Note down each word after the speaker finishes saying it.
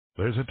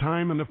There's a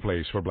time and a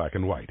place for black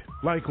and white,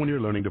 like when you're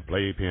learning to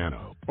play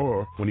piano,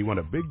 or when you want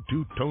a big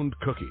two-toned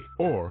cookie,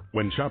 or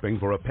when shopping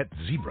for a pet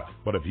zebra.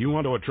 But if you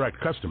want to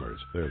attract customers,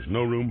 there's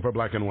no room for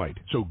black and white.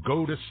 So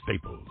go to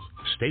Staples.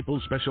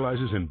 Staples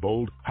specializes in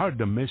bold,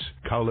 hard-to-miss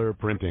color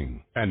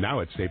printing. And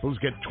now at Staples,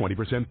 get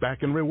 20%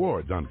 back in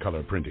rewards on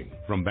color printing,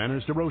 from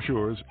banners to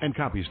brochures and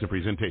copies to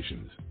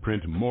presentations.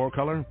 Print more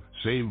color,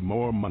 save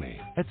more money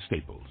at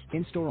Staples.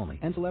 In-store only.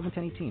 Ends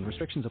 11/10/18.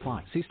 Restrictions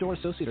apply. See store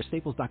associate or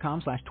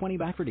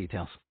staples.com/20back for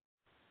details.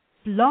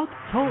 Blog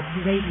Talk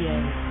Radio.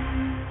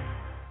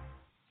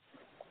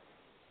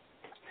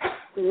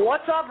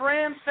 What's up,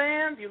 Rams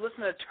fans? You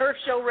listen to Turf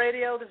Show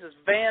Radio. This is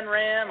Van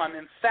Ram. I'm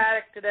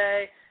emphatic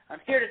today. I'm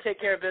here to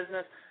take care of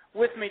business.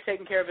 With me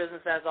taking care of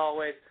business, as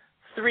always,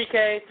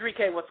 3K.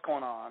 3K, what's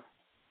going on?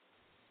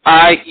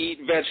 I eat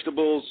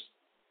vegetables.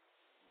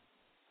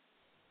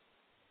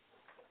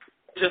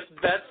 Just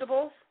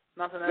vegetables?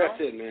 Nothing else?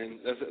 That's it, man.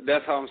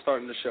 That's how I'm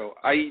starting the show.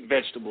 I eat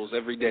vegetables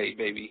every day,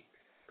 baby.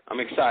 I'm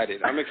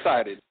excited.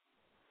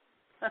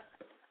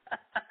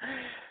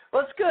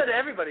 Well, it's good.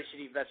 Everybody should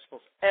eat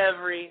vegetables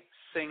every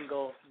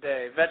single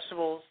day.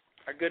 Vegetables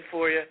are good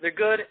for you. They're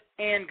good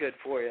and good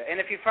for you. And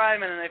if you fry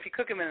them if you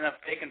cook them in enough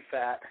bacon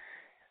fat,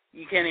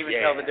 you can't even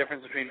tell the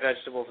difference between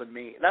vegetables and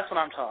meat. That's what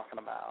I'm talking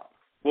about.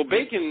 Well,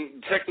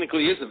 bacon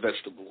technically is a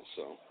vegetable,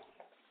 so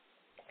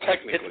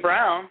technically. It's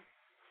brown.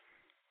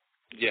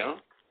 Yeah.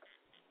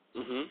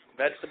 Mhm.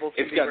 Vegetables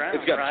can be brown,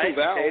 it's got right? two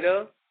vowels.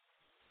 Potatoes.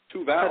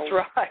 Two vowels.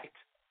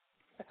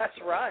 That's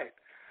right.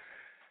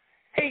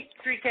 Hey,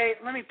 3K,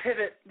 let me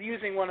pivot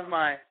using one of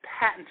my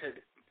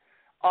patented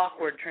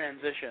awkward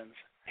transitions.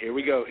 Here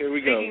we go.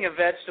 Speaking of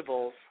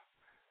vegetables,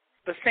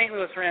 the St.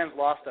 Louis Rams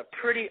lost a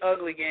pretty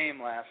ugly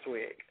game last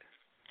week.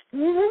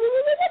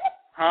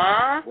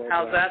 Huh? Well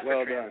How's done. that for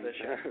well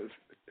transition?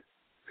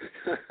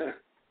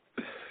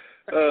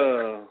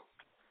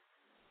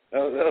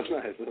 That was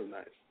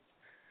nice.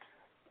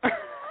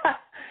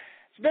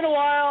 It's been a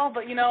while,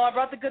 but, I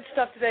brought the good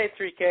stuff today,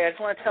 3K. I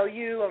just want to tell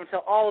you, I'm going to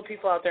tell all the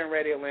people out there in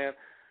Radio Land,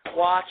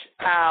 watch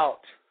out.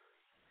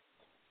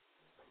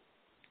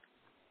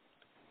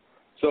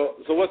 So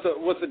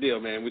what's the deal,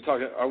 man?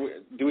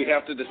 Do we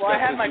have to discuss? Well, I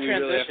had my do we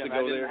transition.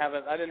 Really have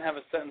to go I didn't have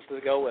a sentence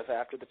to go with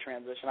after the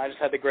transition. I just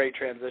had the great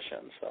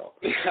transition. So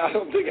I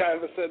don't think I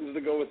have a sentence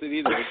to go with it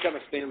either. It kind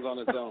of stands on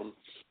its own.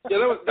 Yeah,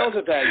 that was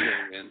a bad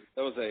game, man.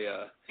 That was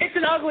a. It's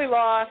an ugly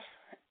loss.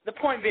 The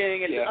point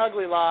being, it's an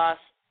ugly loss,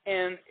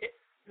 and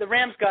the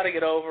Rams got to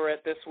get over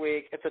it this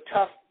week. It's a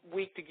tough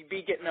week to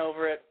be getting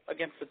over it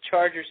against the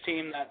Chargers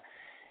team that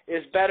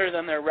is better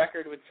than their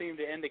record would seem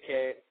to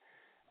indicate.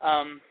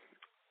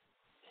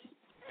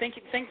 Think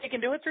they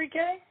can do it,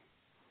 3K?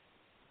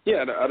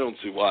 Yeah, I don't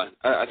see why.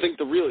 I think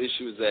the real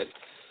issue is that,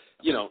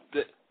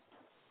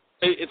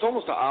 it's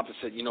almost the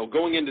opposite.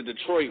 Going into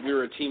Detroit, we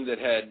were a team that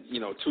had,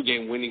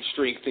 2-game winning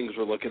streak. Things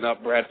were looking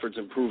up. Bradford's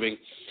improving.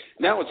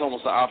 Now it's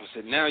almost the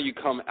opposite. Now you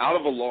come out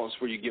of a loss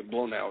where you get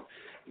blown out.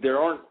 There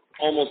aren't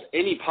almost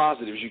any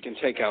positives you can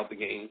take out the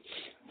game.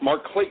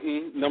 Mark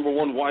Clayton, number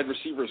one wide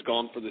receiver, is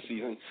gone for the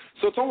season.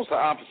 So it's almost the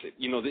opposite.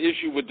 The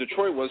issue with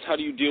Detroit was how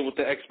do you deal with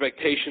the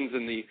expectations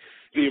and the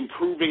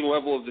improving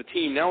level of the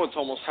team. Now it's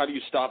almost how do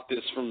you stop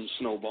this from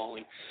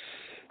snowballing.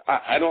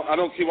 I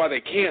don't see why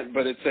they can't,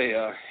 but it's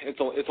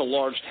a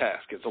large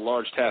task. It's a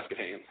large task at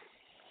hand.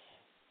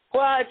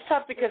 Well, it's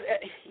tough because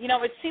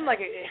it seemed like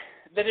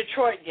the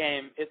Detroit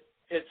game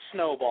it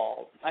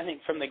snowballed. I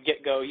think from the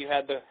get-go you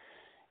had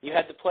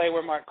the play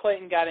where Mark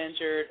Clayton got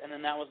injured, and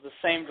then that was the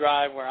same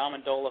drive where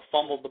Amendola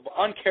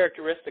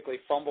uncharacteristically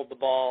fumbled the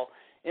ball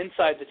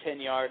inside the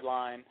 10-yard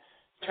line,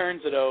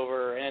 turns it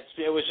over, and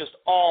it was just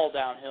all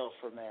downhill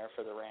from there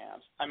for the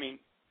Rams. I mean,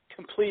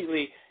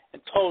 completely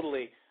and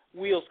totally,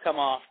 wheels come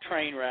off,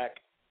 train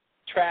wreck,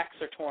 tracks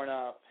are torn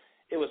up.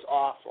 It was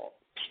awful.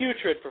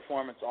 Putrid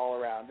performance all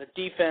around. The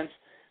defense,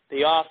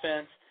 the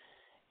offense.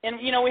 And,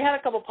 we had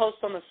a couple posts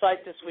on the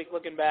site this week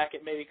looking back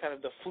at maybe kind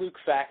of the fluke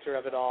factor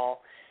of it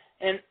all.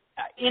 And,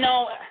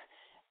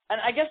 and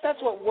I guess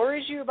that's what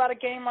worries you about a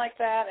game like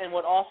that, and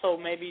what also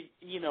maybe,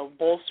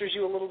 bolsters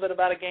you a little bit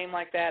about a game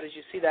like that is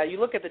you see that. You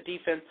look at the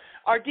defense.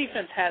 Our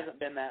defense hasn't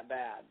been that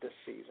bad this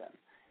season.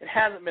 It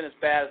hasn't been as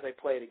bad as they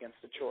played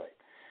against Detroit.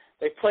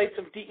 They've played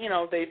some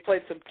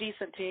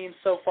decent teams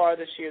so far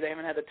this year. They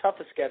haven't had the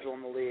toughest schedule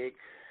in the league.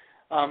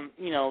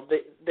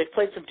 They've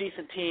played some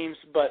decent teams,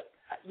 but,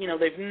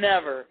 they've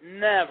never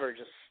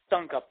just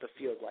stunk up the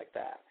field like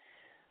that.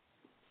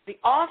 The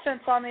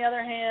offense, on the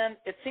other hand,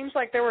 it seems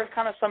like there were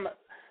kind of some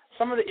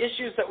of the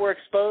issues that were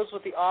exposed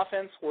with the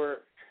offense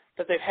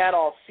that they've had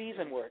all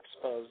season were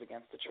exposed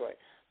against Detroit.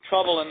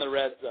 Trouble in the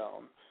red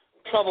zone,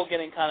 trouble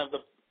getting kind of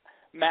the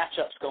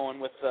matchups going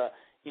with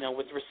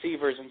with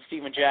receivers and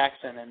Steven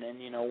Jackson and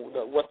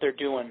what they're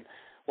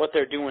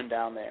doing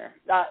down there.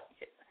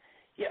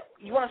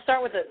 You want to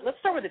start with let's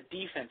start with the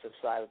defensive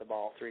side of the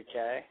ball,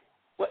 3K.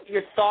 What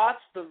your thoughts?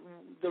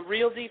 The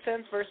real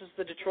defense versus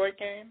the Detroit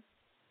game?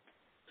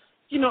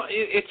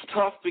 It's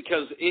tough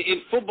because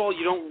in football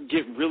you don't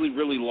get really,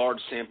 really large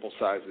sample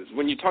sizes.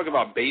 When you talk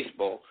about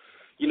baseball,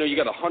 you know, you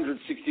got a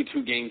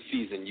 162-game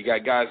season. You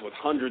got guys with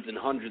hundreds and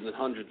hundreds and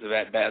hundreds of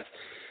at-bats.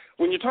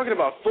 When you're talking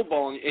about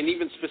football and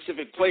even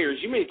specific players,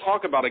 you may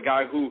talk about a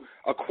guy who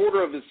a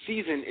quarter of his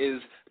season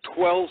is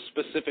 12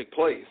 specific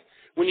plays.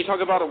 When you talk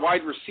about a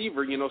wide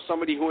receiver, you know,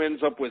 somebody who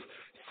ends up with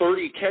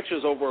 30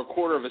 catches over a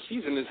quarter of a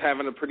season is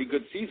having a pretty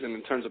good season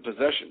in terms of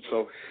possession.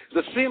 So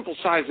the sample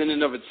size in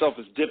and of itself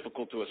is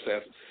difficult to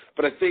assess.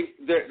 But I think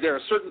there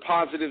are certain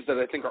positives that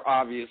I think are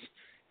obvious,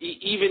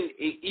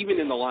 even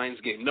in the Lions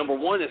game. Number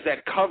one is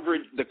that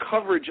the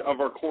coverage of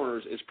our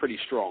corners is pretty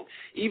strong.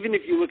 Even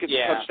if you look at the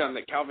touchdown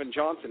that Calvin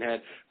Johnson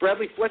had,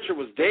 Bradley Fletcher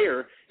was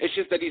there. It's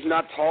just that he's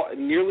not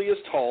nearly as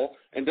tall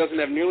and doesn't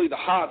have nearly the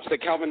hops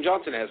that Calvin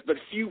Johnson has, but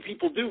few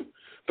people do.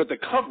 But the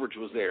coverage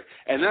was there,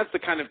 and that's the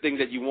kind of thing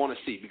that you want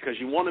to see because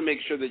you want to make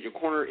sure that your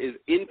corner is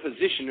in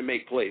position to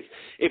make plays.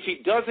 If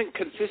he doesn't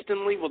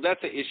consistently, well,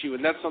 that's an issue,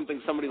 and that's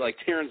something somebody like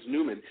Terrence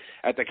Newman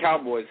at the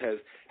Cowboys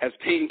has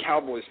pained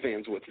Cowboys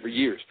fans with for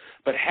years.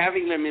 But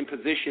having them in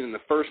position in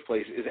the first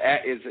place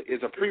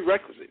is a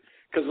prerequisite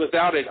because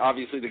without it,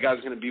 obviously, the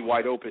guy's going to be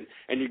wide open,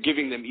 and you're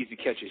giving them easy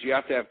catches. You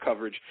have to have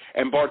coverage,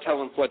 and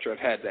Bartell and Fletcher have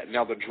had that.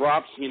 Now, the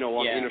drops, you know,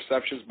 on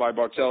interceptions by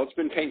Bartell, it's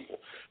been painful,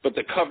 but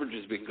the coverage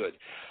has been good.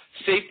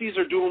 Safeties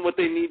are doing what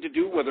they need to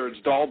do, whether it's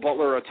Dahl,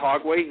 Butler, or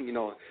Otagwe. You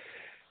know,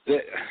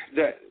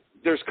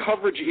 there's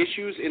coverage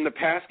issues in the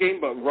pass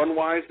game, but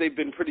run-wise, they've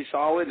been pretty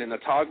solid, and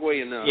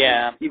Otagwe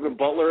and even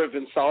Butler have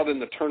been solid in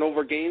the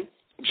turnover game.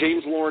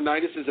 James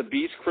Laurinaitis is a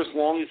beast. Chris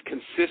Long is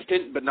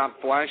consistent but not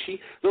flashy.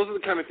 Those are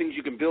the kind of things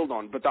you can build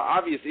on. But the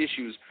obvious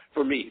issues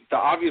for me, the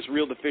obvious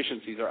real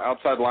deficiencies are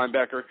outside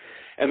linebacker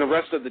and the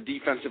rest of the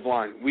defensive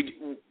line.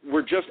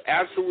 We're just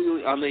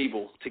absolutely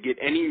unable to get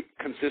any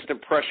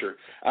consistent pressure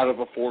out of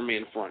a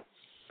four-man front.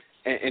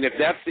 And if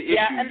that's the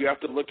issue, you have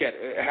to look at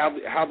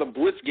how the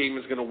blitz game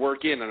is going to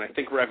work in, and I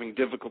think we're having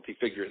difficulty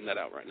figuring that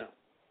out right now.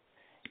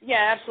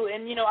 Yeah, absolutely.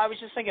 And, you know, I was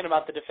just thinking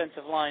about the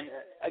defensive line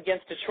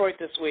against Detroit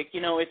this week.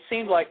 You know, it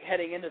seemed like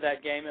heading into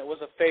that game it was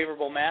a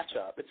favorable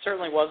matchup. It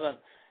certainly wasn't,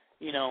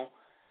 you know,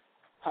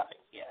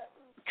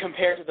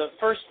 compared to the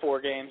first four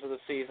games of the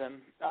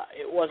season,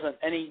 it wasn't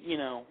any, you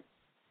know,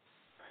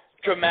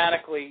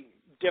 dramatically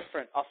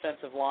different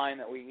offensive line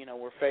that we, you know,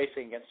 were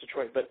facing against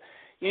Detroit. But,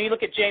 you know, you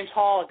look at James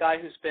Hall, a guy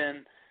who's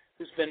been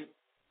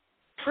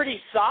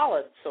pretty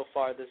solid so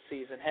far this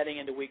season heading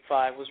into Week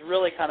 5, was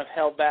really kind of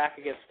held back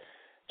against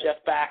Jeff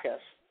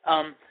Backus.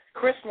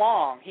 Chris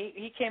Long,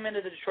 he came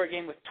into the Detroit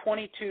game with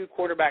 22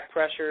 quarterback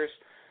pressures.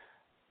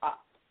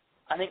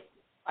 I think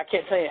I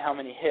can't tell you how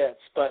many hits,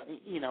 but,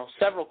 you know,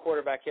 several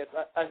quarterback hits,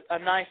 a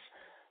nice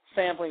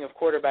sampling of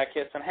quarterback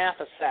hits, and half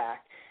a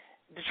sack.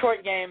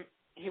 Detroit game,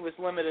 he was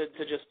limited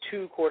to just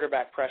 2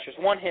 quarterback pressures,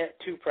 1 hit,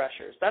 2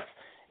 pressures. That's,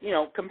 you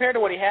know, compared to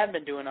what he had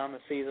been doing on the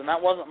season,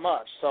 that wasn't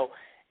much. So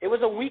it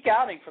was a weak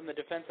outing from the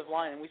defensive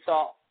line, and we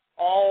saw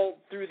all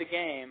through the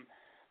game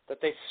that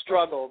they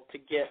struggled to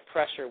get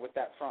pressure with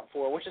that front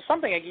four, which is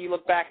something like you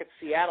look back at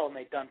Seattle and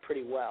they've done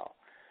pretty well.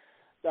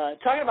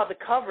 Talking about the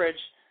coverage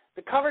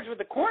with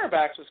the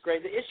cornerbacks was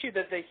great. The issue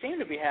that they seem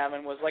to be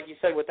having was, like you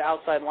said, with the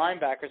outside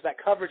linebackers,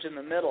 that coverage in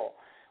the middle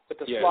with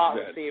the slot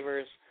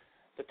receivers,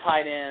 the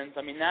tight ends.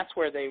 I mean, that's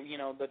where they, you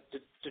know, the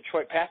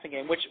Detroit passing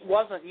game, which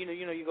wasn't,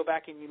 you know, you go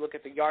back and you look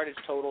at the yardage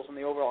totals and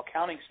the overall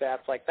counting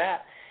stats like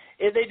that.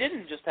 They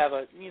didn't just have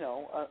an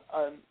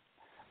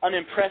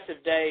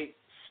impressive day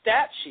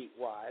stat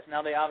sheet-wise.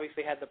 Now, they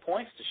obviously had the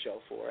points to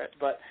show for it,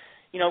 but,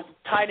 you know,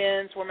 tight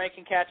ends were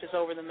making catches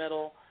over the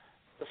middle.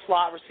 The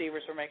slot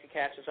receivers were making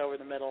catches over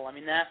the middle. I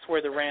mean, that's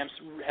where the Rams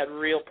had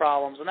real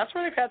problems, and that's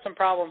where they've had some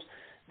problems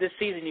this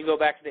season. You go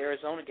back to the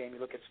Arizona game,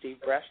 you look at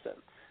Steve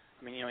Preston.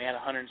 I mean, you know, he had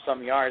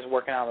 100-some yards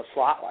working out of the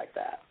slot like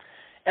that.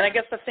 And I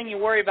guess the thing you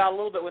worry about a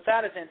little bit with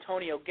that is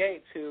Antonio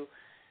Gates,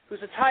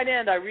 who's a tight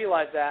end, I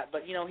realize that,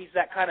 but, you know, he's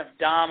that kind of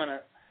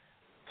dominant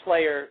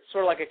player,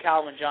 sort of like a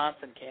Calvin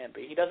Johnson can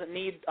be. He doesn't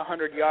need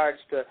 100 yards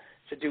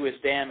to do his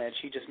damage.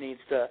 He just needs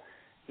to,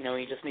 you know,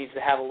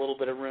 have a little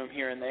bit of room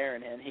here and there,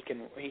 and he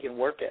can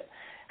work it.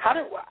 How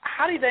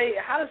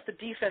does the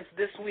defense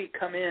this week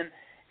come in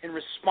and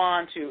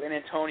respond to an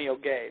Antonio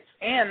Gates,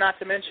 and not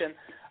to mention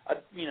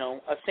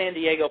a San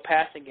Diego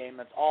passing game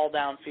that's all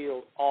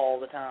downfield all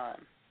the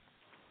time?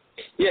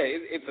 Yeah,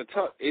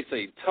 it's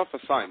a tough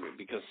assignment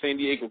because San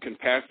Diego can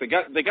pass. They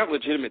got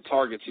legitimate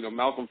targets. You know,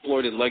 Malcolm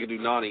Floyd and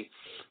Legadou Nani.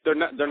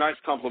 They're nice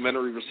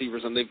complementary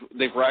receivers, and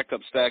they've racked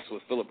up stacks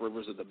with Phillip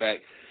Rivers at the back,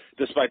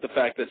 despite the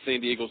fact that San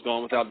Diego's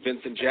gone without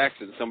Vincent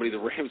Jackson, somebody the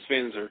Rams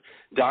fans are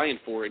dying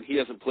for, and he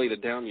hasn't played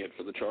it down yet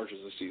for the Chargers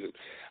this season.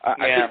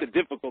 I think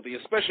the difficulty,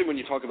 especially when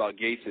you talk about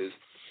Gates, is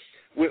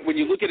when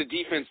you look at a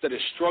defense that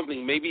is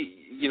struggling,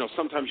 maybe, you know,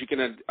 sometimes you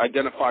can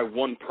identify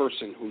one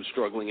person who's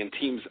struggling and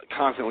teams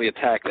constantly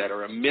attack that,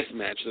 or a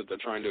mismatch that they're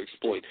trying to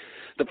exploit.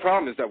 The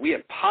problem is that we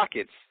have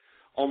pockets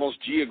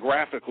almost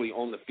geographically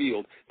on the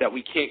field that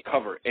we can't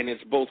cover, and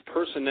it's both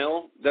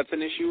personnel that's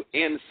an issue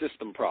and the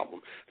system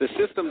problem. The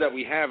system that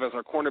we have as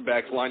our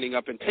cornerbacks lining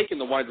up and taking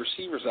the wide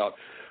receivers out,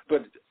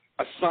 but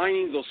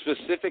assigning those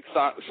specific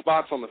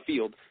spots on the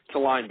field to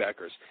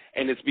linebackers.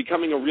 And it's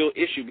becoming a real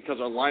issue because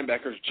our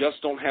linebackers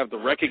just don't have the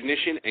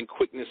recognition and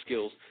quickness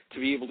skills to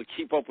be able to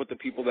keep up with the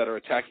people that are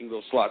attacking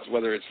those slots,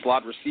 whether it's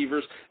slot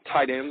receivers,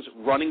 tight ends,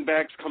 running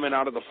backs coming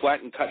out of the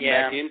flat and cutting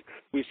back in.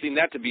 We've seen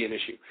that to be an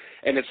issue.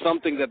 And it's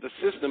something that the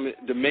system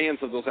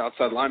demands of those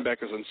outside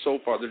linebackers, and so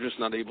far they're just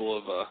not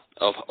able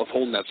of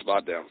holding that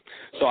spot down.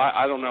 So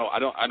I don't know. I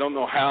don't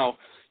know how,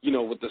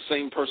 with the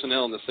same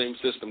personnel and the same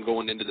system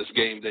going into this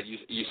game that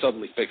you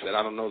suddenly fix it.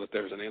 I don't know that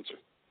there's an answer.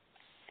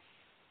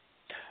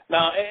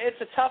 No,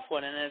 it's a tough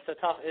one, and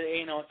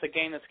it's a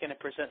game that's going to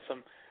present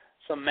some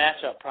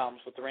matchup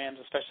problems with the Rams,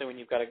 especially when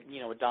you've got a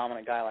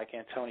dominant guy like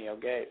Antonio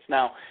Gates.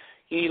 Now,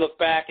 you look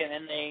back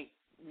and they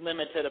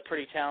limited a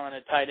pretty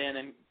talented tight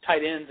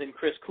ends in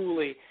Chris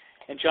Cooley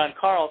and John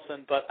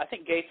Carlson, but I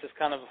think Gates is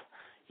kind of,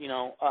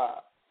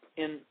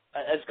 in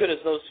as good as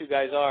those two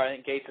guys are, I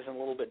think Gates is in a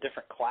little bit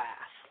different class.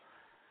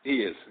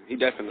 He is. He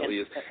definitely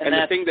is. And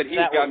the thing that he's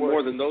got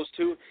more than those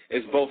two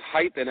is both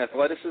height and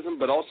athleticism,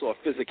 but also a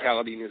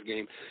physicality in his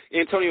game.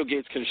 Antonio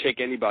Gates can shake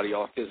anybody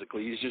off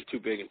physically. He's just too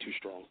big and too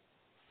strong.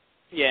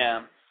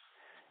 Yeah.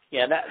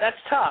 Yeah,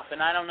 that's tough.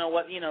 And I don't know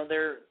what,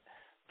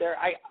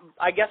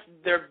 I guess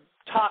their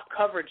top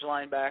coverage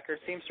linebacker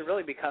seems to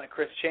really be kind of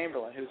Chris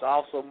Chamberlain, who's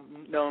also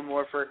known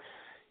more for,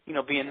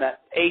 being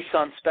that ace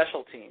on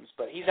special teams.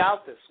 But he's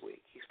out this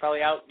week. He's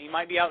probably out. He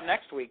might be out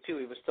next week, too.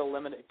 He was still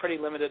pretty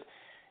limited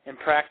in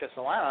practice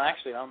alone.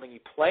 Actually, I don't think he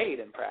played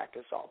in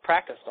practiced all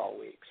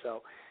week.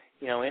 So,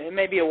 it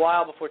may be a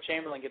while before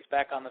Chamberlain gets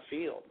back on the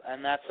field,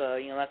 and that's a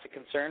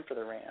concern for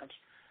the Rams.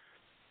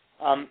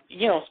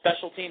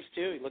 Special teams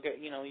too.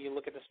 You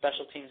look at the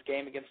special teams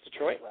game against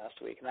Detroit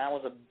last week, and that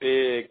was a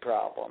big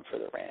problem for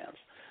the Rams.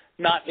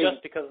 Not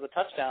just because of the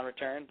touchdown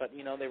return, but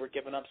they were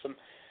giving up some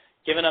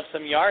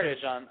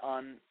yardage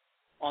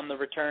on the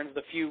returns,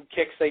 the few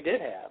kicks they did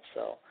have.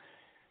 So.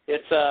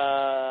 It's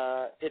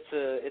a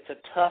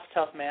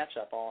tough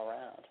matchup all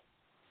around.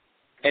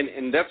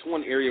 And that's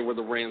one area where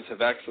the Rams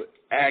have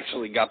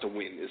actually got to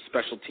win is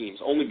special teams,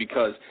 only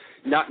because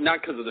not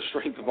because of the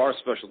strength of our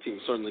special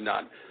teams, certainly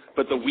not,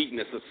 but the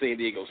weakness of San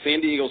Diego.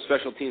 San Diego's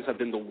special teams have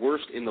been the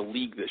worst in the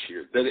league this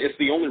year. It's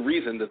the only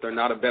reason that they're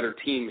not a better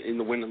team in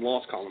the win and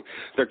loss column.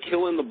 They're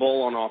killing the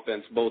ball on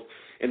offense, both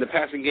in the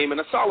passing game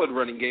and a solid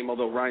running game,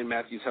 although Ryan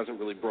Matthews hasn't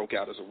really broke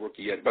out as a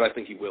rookie yet, but I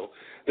think he will.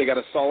 They got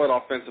a solid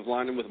offensive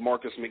lineman with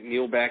Marcus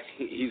McNeil back.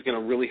 He's going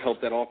to really help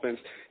that offense.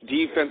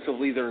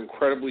 Defensively, they're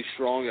incredibly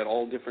strong at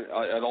all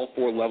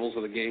four levels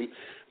of the game,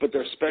 but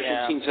their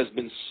special teams has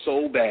been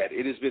so bad.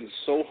 It has been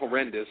so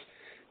horrendous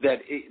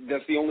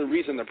that's the only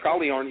reason they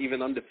probably aren't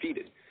even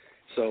undefeated.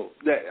 So,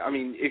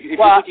 if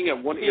you're looking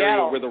at one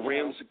area where the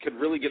Rams could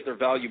really get their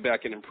value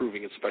back in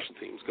improving its special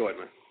teams, go ahead,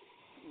 man.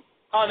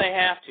 Oh, they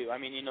have to.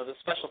 The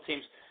special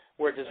teams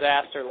were a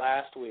disaster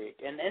last week.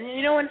 And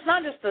it's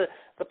not just the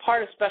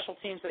part of special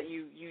teams that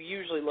you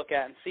usually look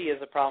at and see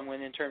as a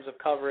problem in terms of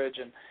coverage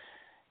and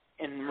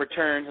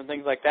returns and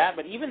things like that,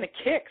 but even the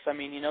kicks. The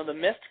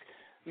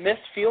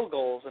missed field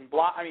goals and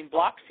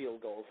blocked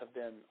field goals have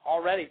been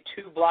already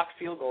 2 blocked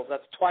field goals.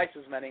 That's twice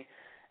as many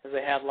as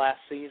they had last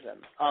season.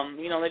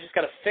 They just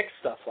got to fix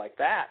stuff like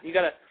that. You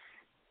got to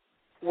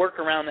work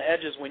around the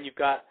edges when you've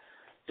got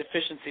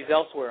deficiencies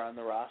elsewhere on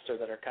the roster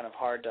that are kind of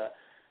hard to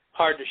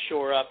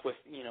shore up with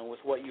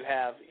what you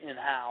have in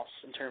house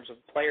in terms of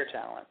player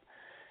talent.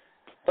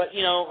 But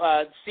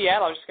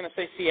Seattle. I was just going to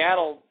say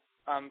Seattle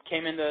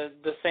came into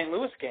the St.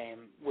 Louis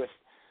game with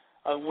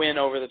a win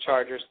over the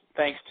Chargers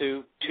thanks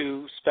to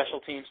 2 special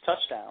teams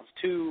touchdowns,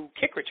 2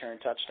 kick return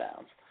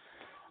touchdowns.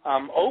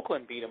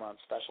 Oakland beat them on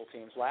special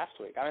teams last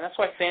week. That's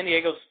why San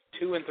Diego's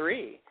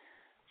 2-3,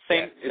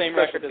 same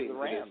record as the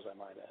Rams, I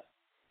might add.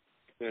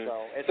 Yeah.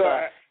 So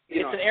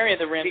it's an area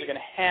the Rams are going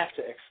to have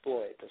to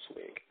exploit this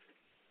week.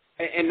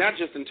 And not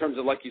just in terms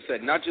of, like you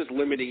said, not just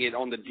limiting it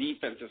on the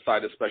defensive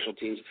side of special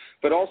teams,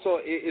 but also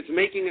it's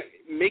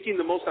making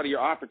the most out of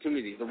your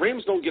opportunities. The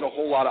Rams don't get a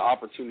whole lot of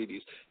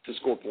opportunities to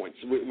score points.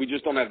 We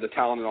just don't have the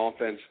talent in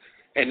offense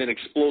and an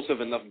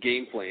explosive enough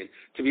game plan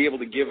to be able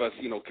to give us,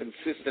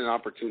 consistent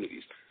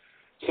opportunities.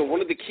 So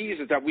one of the keys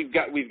is that we've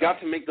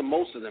got to make the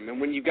most of them. And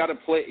when you got to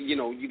play,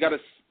 you got a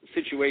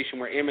situation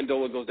where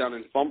Amendola goes down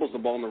and fumbles the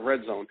ball in the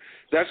red zone,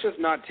 that's just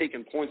not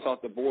taking points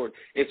off the board.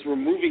 It's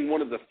removing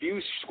one of the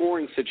few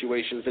scoring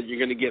situations that you're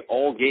going to get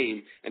all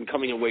game and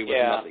coming away with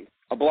nothing.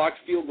 A blocked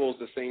field goal is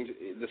the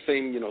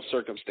same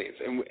circumstance.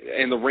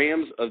 And the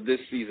Rams of this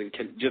season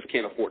just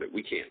can't afford it.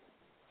 We can't.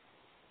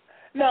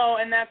 No,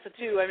 and that's it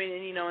too.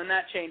 And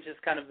that changes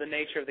kind of the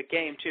nature of the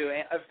game too.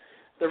 If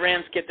the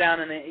Rams get down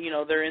and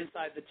they're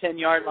inside the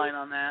 10-yard line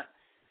on that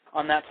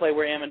play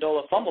where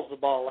Amendola fumbles the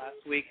ball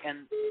last week, and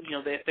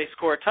if they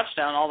score a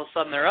touchdown, all of a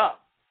sudden they're up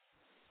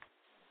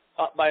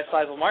by a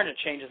sizable margin. It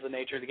changes the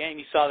nature of the game.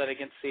 You saw that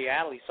against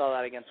Seattle. You saw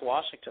that against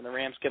Washington. The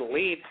Rams get a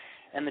lead,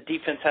 and the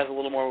defense has a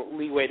little more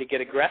leeway to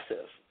get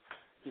aggressive.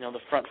 The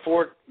front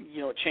four,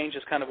 it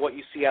changes kind of what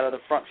you see out of the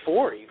front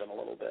four even a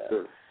little bit.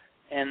 Sure.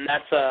 And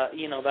that's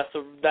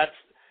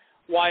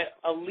why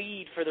a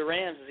lead for the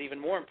Rams is even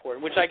more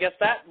important, which I guess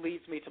that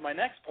leads me to my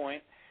next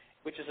point,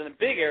 which is a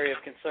big area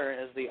of concern,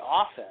 is the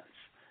offense.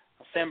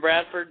 Sam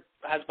Bradford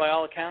has, by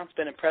all accounts,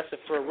 been impressive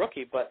for a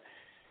rookie, but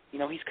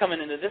he's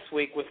coming into this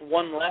week with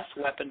one less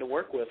weapon to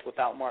work with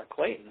without Mark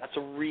Clayton. That's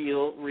a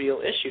real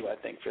issue, I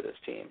think, for this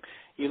team.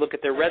 You look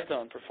at their red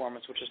zone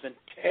performance, which has been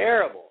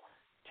terrible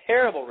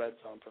red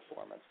zone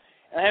performance.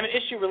 And I have an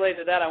issue related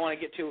to that I want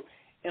to get to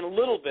in a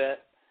little bit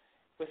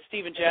with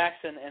Steven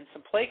Jackson and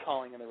some play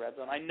calling in the red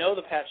zone. I know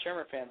the Pat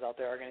Shurmur fans out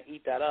there are going to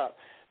eat that up.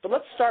 But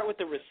let's start with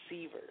the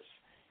receivers.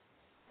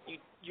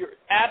 You're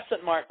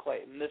absent Mark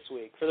Clayton this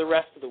week. For the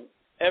rest of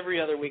every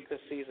other week this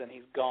season,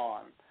 he's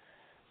gone.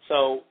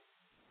 So,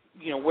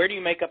 where do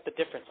you make up the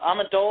difference?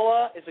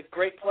 Amendola is a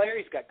great player.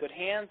 He's got good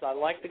hands. I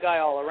like the guy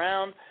all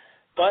around.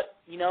 But,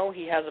 he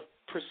has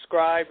a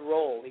prescribed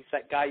role. He's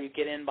that guy you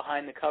get in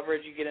behind the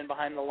coverage, you get in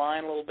behind the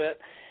line a little bit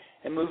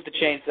and move the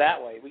chains that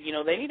way.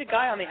 They need a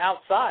guy on the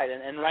outside,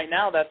 and right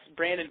now that's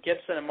Brandon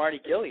Gibson and Marty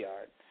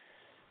Gilliard.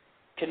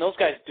 Can those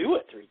guys do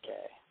it, 3K?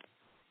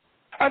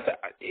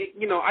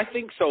 I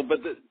think so, but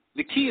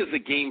the key is the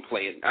game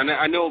plan. And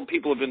I know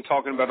people have been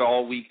talking about it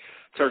all week.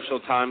 Churchill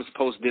Times,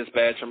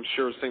 Post-Dispatch, I'm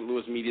sure St.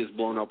 Louis media is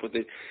blown up with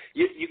it.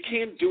 You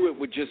can't do it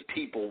with just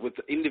people, with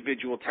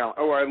individual talent,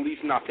 or at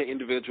least not the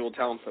individual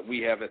talents that we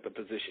have at the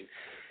position.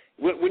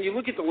 When you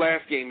look at the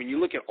last game and you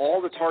look at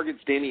all the targets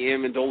Danny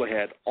Amendola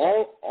had,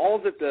 all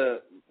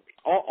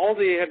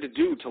they had to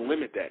do to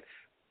limit that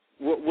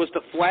was to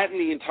flatten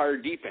the entire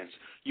defense.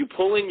 You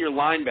pull in your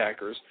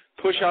linebackers,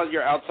 push out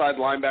your outside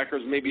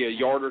linebackers maybe a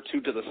yard or two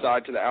to the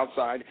side, to the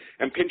outside,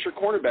 and pinch your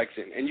cornerbacks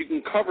in. And you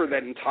can cover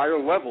that entire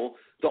level,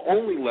 the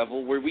only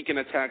level where we can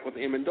attack with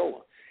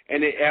Amendola.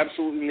 And it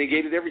absolutely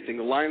negated everything.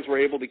 The Lions were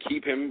able to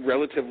keep him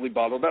relatively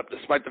bottled up,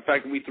 despite the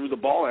fact that we threw the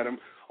ball at him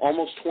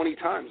almost 20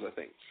 times, I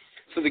think.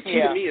 So the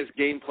key to me is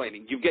game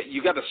planning.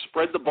 You got to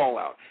spread the ball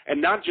out, and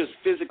not just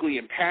physically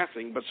in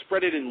passing, but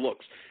spread it in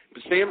looks.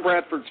 Sam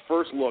Bradford's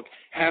first look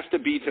has to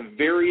be to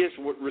various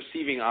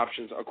receiving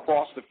options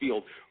across the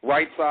field,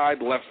 right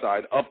side, left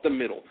side, up the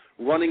middle,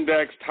 running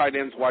backs, tight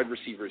ends, wide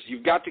receivers.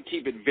 You've got to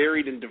keep it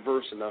varied and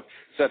diverse enough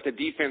so that the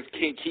defense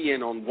can't key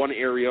in on one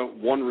area,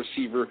 one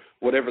receiver,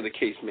 whatever the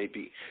case may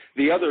be.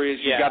 The other is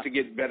you've got to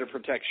get better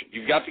protection.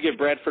 You've got to get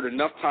Bradford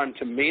enough time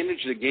to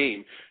manage the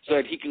game so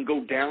that he can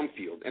go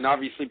downfield. And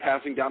obviously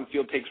passing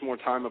downfield takes more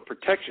time of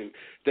protection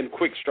than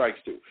quick strikes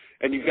do.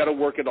 And you've got to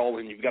work it all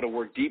in. You've got to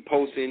work deep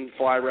posts in,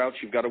 fly routes.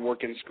 You've got to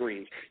work in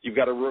screens. You've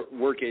got to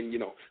work in,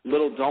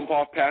 little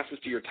dump-off passes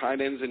to your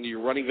tight ends and to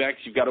your running backs.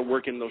 You've got to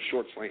work in those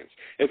short slants.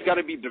 It's got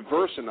to be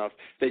diverse enough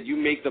that you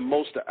make the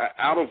most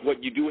out of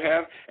what you do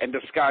have and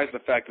disguise the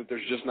fact that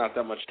there's just not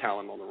that much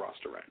talent on the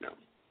roster right now.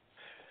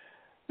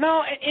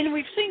 No, and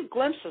we've seen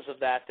glimpses of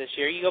that this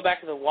year. You go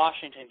back to the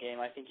Washington game,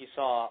 I think you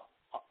saw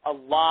a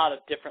lot of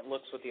different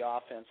looks with the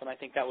offense, and I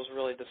think that was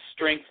really the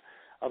strength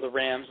of the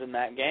Rams in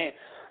that game.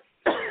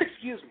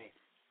 Excuse me.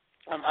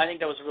 I think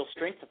that was a real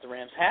strength that the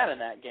Rams had in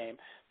that game.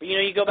 But,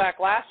 you go back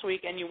last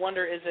week and you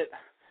wonder, is it,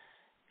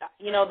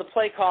 the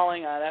play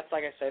calling, that's,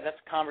 like I say, that's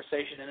a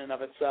conversation in and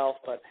of itself.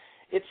 But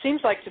it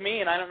seems like to me,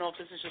 and I don't know if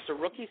this is just a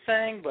rookie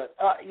thing, but,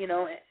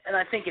 and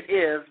I think it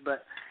is,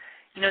 but,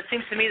 it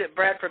seems to me that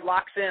Bradford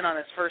locks in on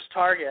his first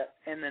target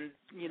and then,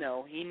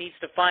 he needs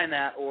to find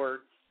that or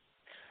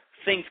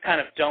things kind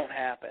of don't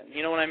happen.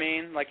 You know what I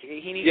mean? Like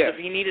he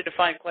needed to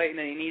find Clayton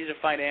and he needed to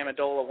find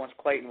Amendola once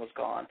Clayton was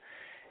gone.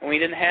 And we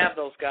didn't have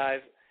those guys.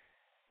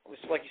 It was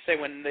like you say,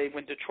 when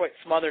Detroit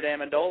smothered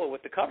Amendola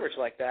with the coverage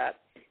like that,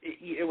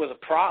 it was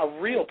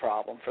a real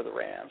problem for the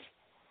Rams.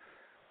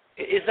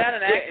 Is that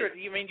an accurate?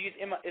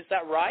 Is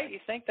that right? You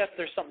think that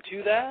there's something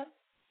to that?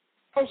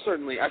 Oh,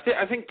 certainly.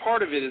 I think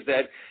part of it is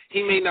that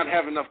he may not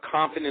have enough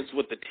confidence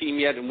with the team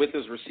yet and with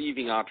his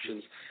receiving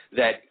options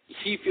that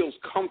he feels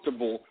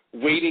comfortable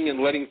waiting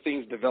and letting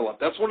things develop.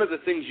 That's one of the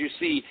things you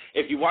see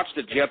if you watch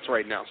the Jets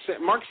right now.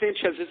 Mark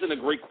Sanchez isn't a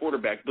great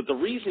quarterback, but the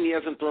reason he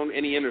hasn't thrown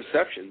any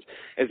interceptions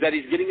is that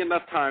he's getting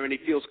enough time and he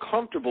feels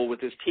comfortable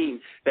with his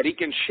team that he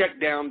can check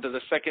down to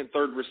the second,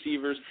 third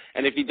receivers,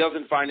 and if he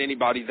doesn't find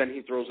anybody, then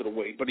he throws it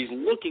away. But he's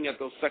looking at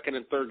those second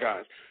and third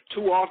guys.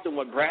 Too often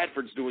what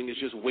Bradford's doing is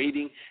just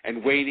waiting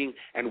and waiting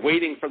and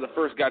waiting for the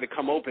first guy to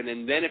come open,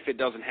 and then if it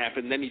doesn't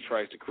happen, then he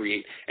tries to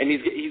create. And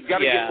he's got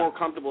to get more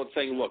comfortable at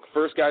saying, look,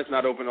 first guy's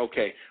not open,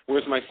 okay,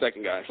 where's my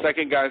second guy?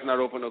 Second guy's not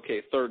open,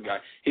 okay, third guy.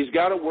 He's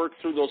got to work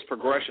through those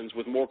progressions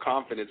with more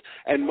confidence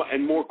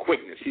and more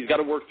quickness. He's got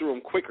to work through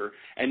them quicker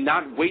and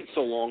not wait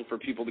so long for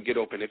people to get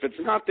open. If it's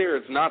not there,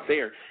 it's not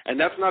there. And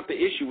that's not the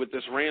issue with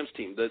this Rams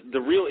team.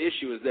 The real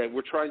issue is that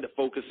we're trying to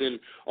focus in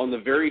on the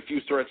very few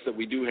threats that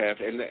we do have,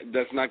 and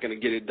that's not going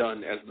to get it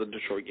done, as the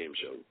Detroit game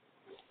showed.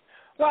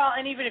 Well,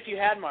 and even if you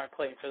had Mark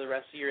Clayton for the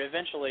rest of the year,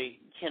 eventually,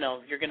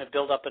 you're going to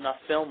build up enough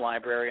film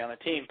library on a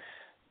team.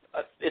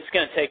 It's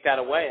going to take that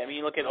away. I mean,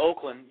 you look at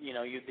Oakland, you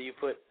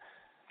put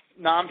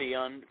Nnamdi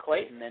on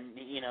Clayton, and,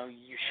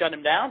 you shut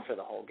him down for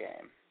the whole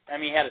game. I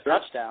mean, he had a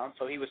touchdown,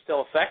 so he was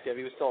still effective.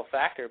 He was still a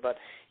factor. But,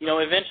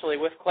 eventually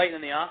with Clayton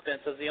in the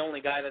offense as the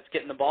only guy that's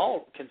getting the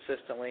ball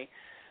consistently,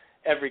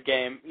 every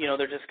game,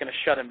 they're just going to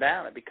shut him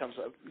down. It becomes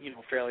a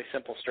fairly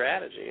simple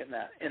strategy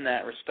in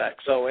that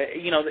respect. So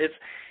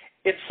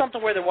it's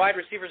something where the wide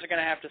receivers are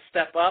going to have to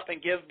step up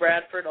and give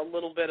Bradford a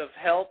little bit of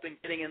help in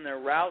getting in their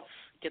routes,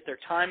 get their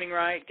timing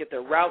right, get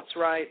their routes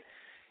right,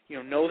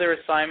 know their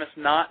assignments,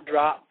 not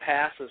drop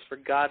passes. For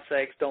God's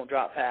sakes, don't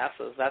drop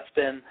passes. That's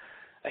been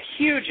a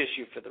huge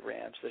issue for the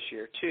Rams this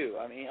year too.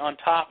 I mean, on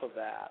top of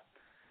that,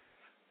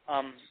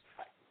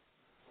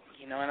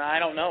 and I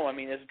don't know. I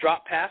mean, is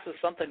drop passes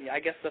something? I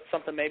guess that's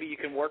something maybe you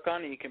can work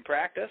on and you can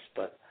practice,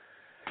 but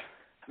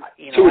I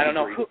don't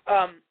know.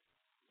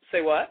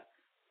 Say what?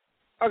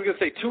 I was going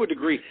to say, to a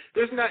degree,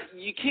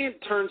 you can't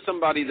turn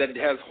somebody that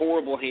has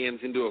horrible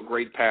hands into a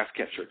great pass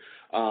catcher.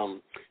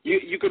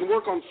 You can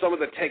work on some of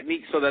the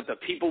techniques so that the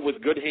people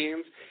with good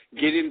hands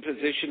get in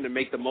position to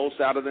make the most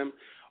out of them,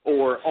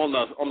 or on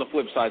the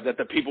flip side, that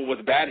the people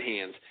with bad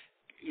hands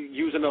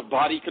use enough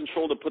body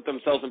control to put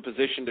themselves in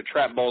position to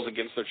trap balls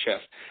against their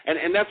chest.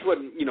 And that's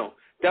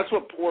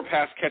what poor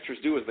pass catchers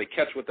do, is they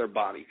catch with their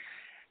body.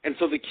 And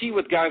so the key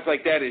with guys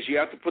like that is you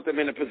have to put them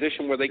in a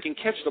position where they can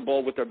catch the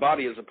ball with their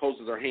body as opposed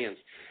to their hands.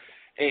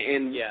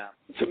 And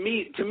to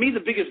me, the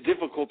biggest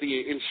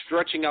difficulty in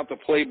stretching out the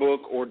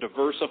playbook or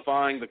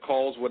diversifying the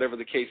calls, whatever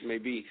the case may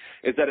be,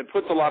 is that it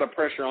puts a lot of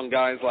pressure on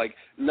guys like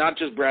not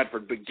just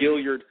Bradford, but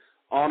Gilliard,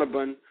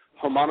 Onabun,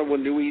 Homana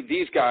Wanui,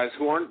 these guys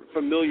who aren't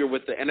familiar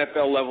with the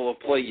NFL level of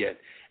play yet.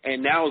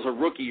 And now as a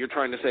rookie, you're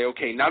trying to say,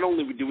 okay, not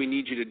only do we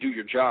need you to do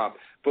your job,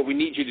 but we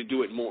need you to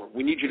do it more.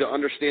 We need you to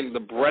understand the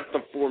breadth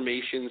of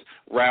formations,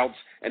 routes,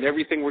 and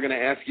everything we're going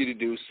to ask you to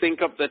do.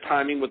 Sync up the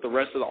timing with the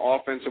rest of the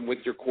offense and with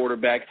your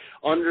quarterback.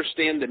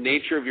 Understand the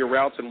nature of your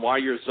routes and why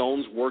your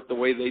zones work the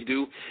way they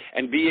do,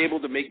 and be able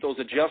to make those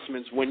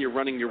adjustments when you're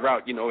running your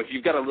route. If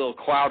you've got a little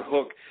cloud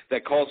hook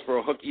that calls for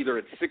a hook either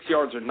at 6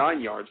 yards or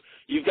 9 yards,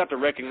 you've got to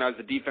recognize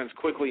the defense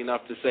quickly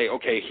enough to say,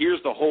 okay,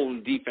 here's the hole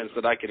in defense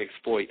that I can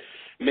exploit.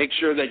 Make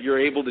sure that you're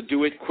able to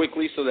do it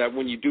quickly so that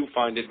when you do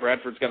find it,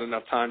 Bradford's got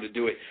enough time to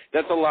do it.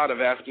 That's a lot of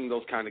asking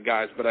those kind of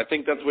guys, but I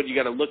think that's what you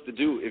got to look to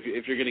do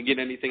if you're going to get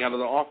anything out of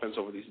the offense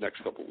over these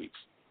next couple of weeks.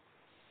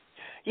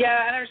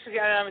 Yeah, and I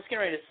was getting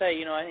ready to say,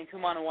 I think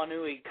Homana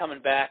Wanui coming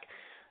back,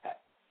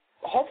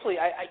 hopefully,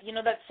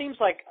 that seems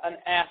like an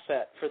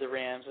asset for the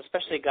Rams,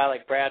 especially a guy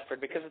like Bradford,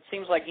 because it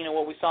seems like,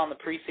 what we saw in the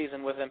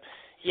preseason with him,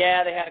 they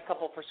had a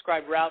couple of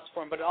prescribed routes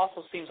for him, but it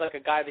also seems like a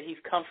guy that he's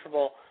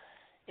comfortable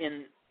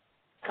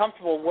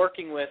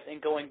working with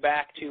and going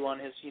back to on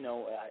his,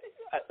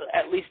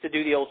 at least to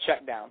do the old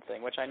check down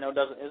thing, which I know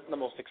isn't the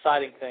most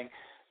exciting thing,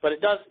 but it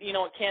does,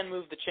 it can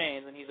move the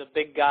chains, and he's a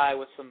big guy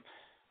with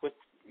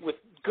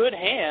good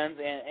hands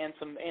and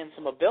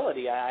some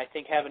ability. I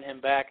think having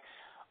him back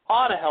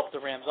ought to help the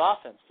Rams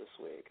offense this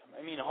week.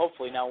 I mean,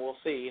 hopefully. Now we'll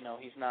see.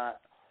 He's not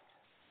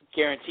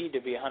guaranteed to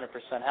be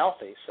 100%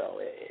 healthy, so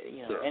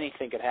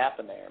anything could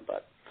happen there,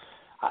 but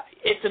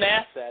it's an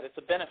asset. It's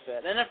a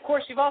benefit. And, of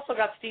course, you've also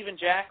got Steven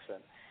Jackson.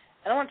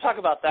 And I want to talk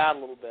about that a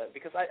little bit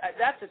because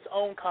that's its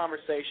own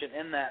conversation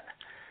in that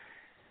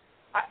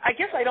I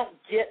guess I don't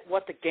get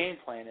what the game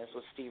plan is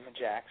with Steven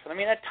Jackson. I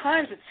mean, at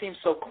times it seems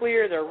so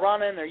clear. They're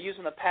running. They're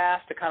using the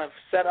pass to kind of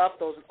set up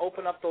those and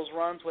open up those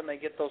runs when they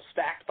get those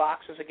stacked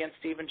boxes against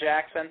Steven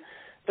Jackson.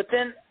 But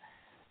then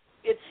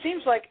it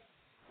seems like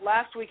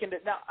last weekend,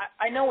 now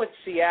I know with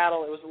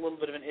Seattle it was a little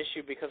bit of an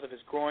issue because of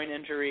his groin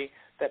injury,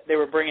 that they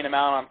were bringing him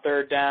out on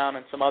third down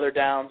and some other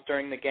downs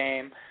during the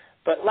game.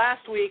 But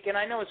last week, and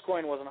I know his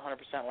groin wasn't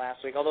 100%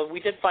 last week, although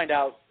we did find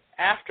out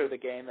after the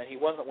game that he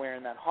wasn't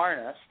wearing that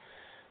harness.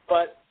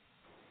 But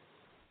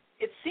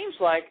it seems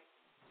like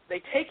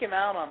they take him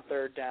out on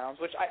third downs,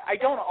 which I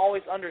don't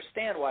always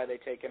understand why they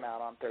take him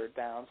out on third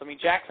downs. I mean,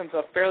 Jackson's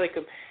a fairly,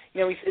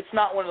 it's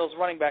not one of those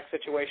running back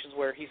situations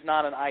where he's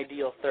not an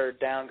ideal third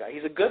down guy.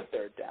 He's a good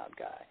third down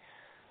guy.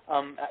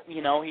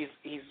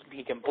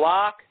 He can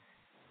block,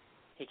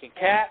 he can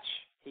catch,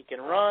 he can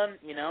run.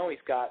 He's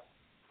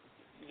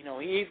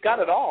got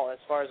it all as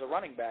far as a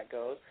running back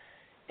goes.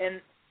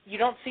 And you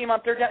don't see him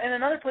on third down. And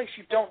another place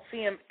you don't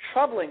see him,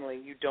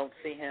 troublingly, you don't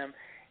see him,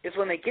 is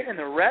when they get in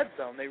the red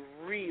zone, they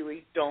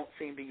really don't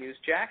seem to use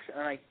Jackson.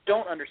 And I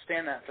don't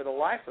understand that for the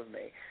life of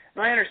me.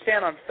 And I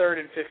understand on 3rd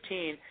and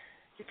 15,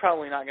 he's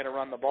probably not going to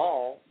run the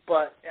ball.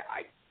 But,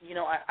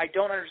 I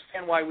don't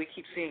understand why we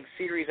keep seeing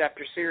series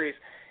after series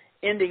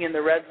ending in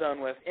the red zone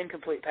with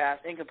incomplete pass,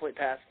 incomplete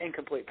pass,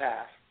 incomplete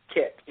pass,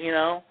 kick,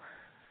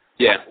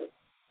 Yeah.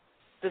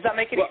 Does that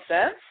make any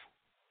sense?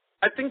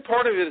 I think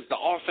part of it is the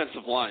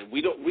offensive line.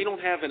 We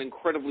don't have an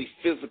incredibly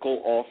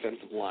physical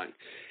offensive line.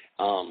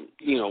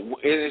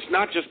 It's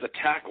not just the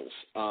tackles.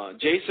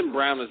 Jason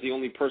Brown is the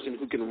only person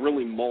who can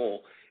really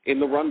maul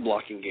in the run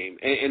blocking game,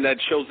 and that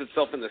shows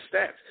itself in the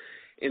stats.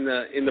 In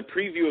the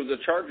preview of the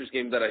Chargers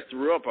game that I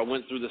threw up, I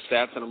went through the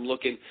stats and I'm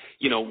looking,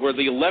 we're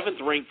the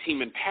 11th ranked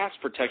team in pass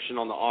protection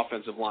on the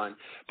offensive line,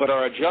 but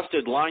our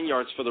adjusted line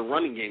yards for the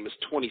running game is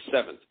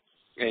 27th.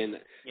 And,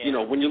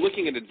 when you're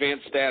looking at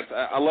advanced stats,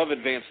 I love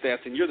advanced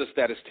stats, and you're the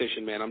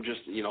statistician, man. I'm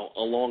just,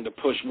 along to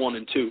push 1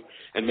 and 2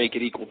 and make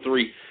it equal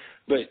 3.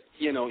 But,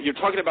 you know, you're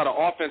talking about an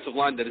offensive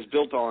line that is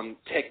built on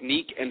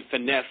technique and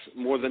finesse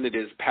more than it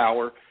is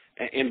power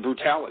and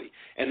brutality.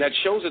 And that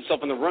shows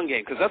itself in the run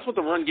game because that's what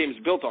the run game is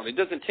built on. It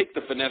doesn't take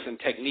the finesse and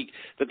technique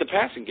that the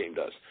passing game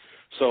does.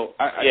 So,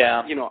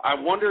 I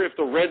wonder if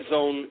the red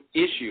zone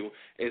issue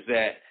is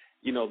that,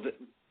 you know,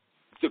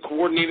 the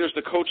coordinators,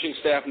 the coaching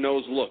staff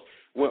knows, look,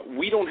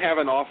 we don't have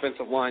an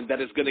offensive line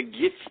that is going to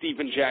get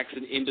Steven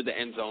Jackson into the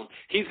end zone.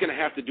 He's going to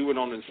have to do it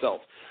on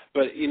himself.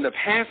 But in the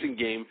passing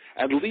game,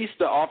 at least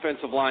the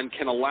offensive line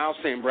can allow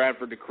Sam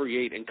Bradford to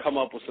create and come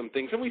up with some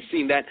things. And we've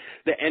seen that,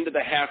 the end of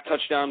the half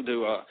touchdown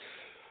to,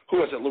 who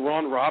was it,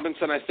 LaRon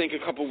Robinson, I think,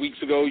 a couple weeks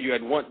ago. You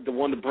had the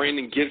one to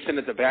Brandon Gibson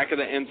at the back of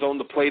the end zone,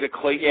 the play to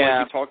Clayton,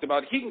 like we talked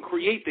about. He can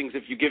create things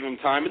if you give him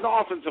time, and the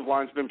offensive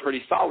line's been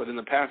pretty solid in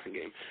the passing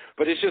game.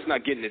 But it's just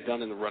not getting it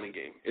done in the running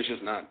game. It's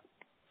just not.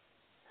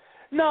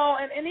 No,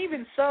 and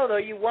even so, though,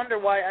 you wonder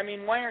why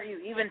aren't you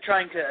even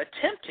trying to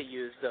attempt to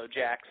use, though,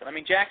 Jackson? I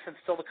mean, Jackson's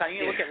still the kind,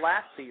 you look at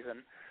last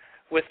season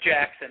with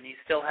Jackson, he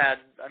still had,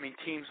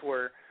 teams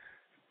were,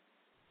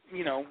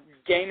 you know,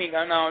 gaming.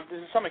 I know,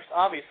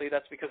 obviously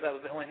that's because that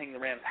was the only thing the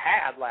Rams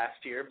had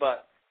last year,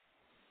 but,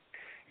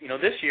 you know,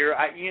 this year,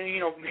 you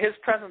know, his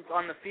presence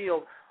on the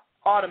field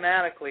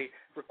automatically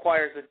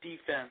requires a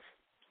defense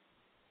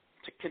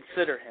to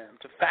consider him,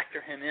 to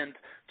factor him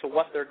into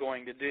what they're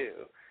going to do.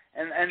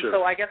 And sure.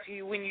 So I guess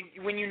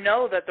when you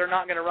know that they're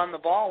not going to run the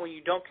ball, when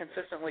you don't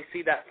consistently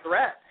see that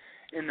threat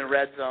in the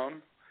red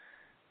zone,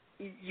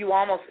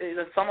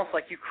 it's almost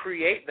like you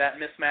create that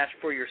mismatch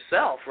for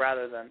yourself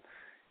rather than,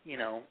 you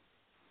know,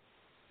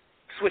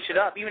 switch it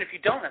up, even if you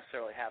don't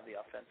necessarily have the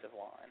offensive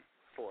line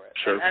for it.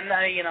 Sure.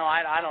 And you know,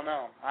 I don't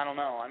know.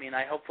 I mean,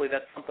 hopefully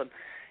that's something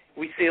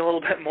we see a little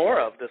bit more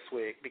of this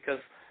week because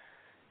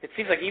it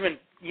seems like even,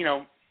 you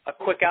know, a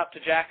quick out to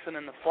Jackson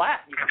in the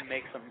flat, you can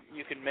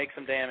make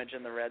some damage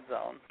in the red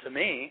zone to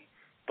me,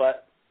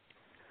 but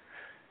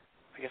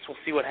I guess we'll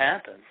see what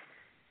happens.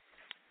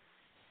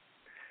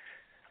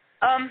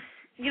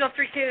 You know,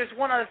 3K, there's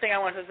one other thing I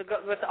wanted to go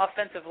with the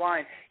offensive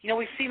line. You know,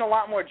 we've seen a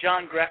lot more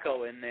John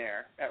Greco in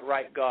there at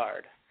right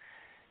guard.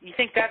 You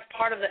think that's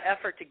part of the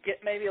effort to get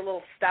maybe a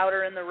little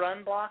stouter in the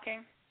run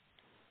blocking?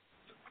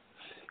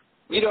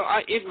 You know,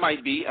 it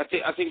might be.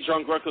 I think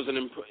John Greco's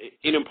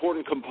an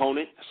important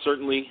component,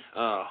 certainly,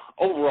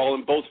 overall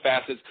in both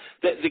facets.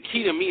 The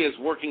key to me is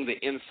working the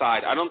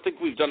inside. I don't think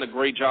we've done a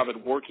great job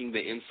at working the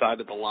inside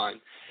of the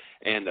line.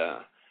 And,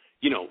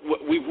 you know,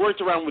 we've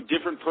worked around with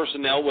different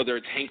personnel, whether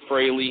it's Hank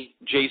Fraley,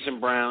 Jason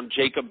Brown,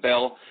 Jacob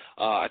Bell.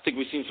 I think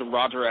we've seen some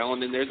Roger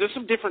Allen in there. There's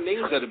some different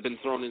names that have been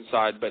thrown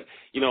inside. But,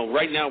 you know,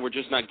 right now we're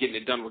just not getting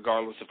it done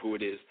regardless of who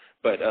it is.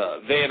 But,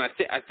 Van,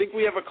 I think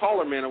we have a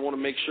caller, man. I want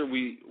to make sure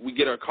we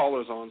get our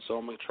callers on, so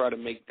I'm going to try to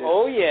make this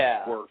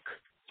work.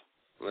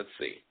 Let's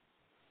see.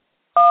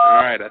 All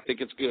right, I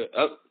think it's good.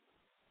 Oh,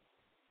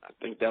 I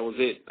think that was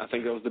it. I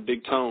think that was the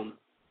big tone.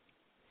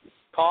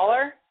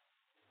 Caller?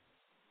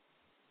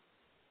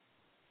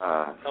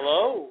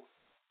 Hello?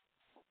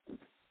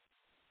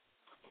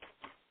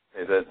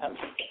 Hey,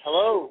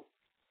 hello?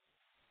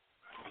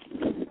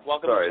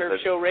 Welcome to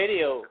Turf Show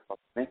Radio.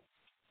 Me?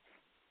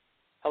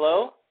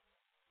 Hello?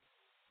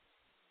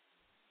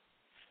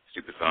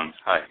 Stupid phone.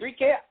 Hi.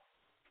 3K.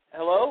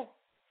 Hello?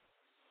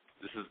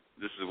 This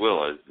is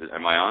Will.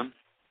 Am I on?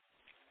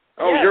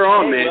 Oh, yes, you're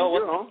on, hey, man. Will,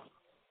 you're on.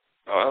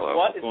 Oh, hello.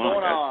 What is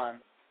going on?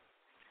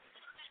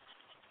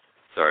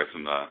 Sorry,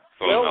 some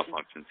phone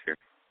malfunctions here.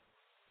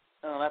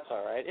 Oh, that's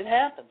all right. It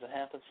happens. It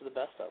happens to the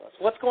best of us.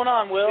 What's going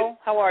on, Will?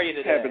 How are you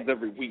today? It happens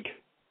every week.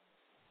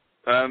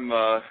 I'm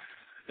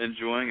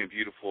enjoying a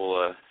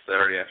beautiful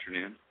Saturday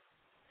afternoon.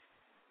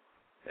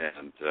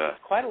 And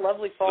quite a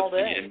lovely fall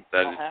day.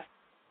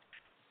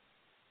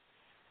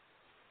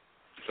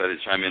 Decided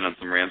to chime in on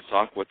some Rams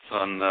talk. What's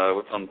on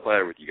the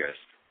platter with you guys?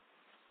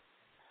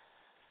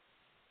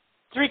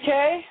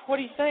 3K, what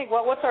do you think?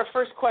 What's our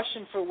first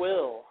question for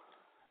Will?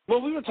 Well,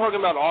 we were talking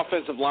about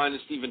offensive line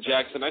and Steven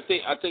Jackson. I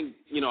think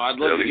you know, I'd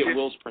love to get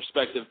Will's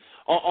perspective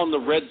on the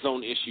red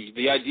zone issue.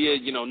 The idea,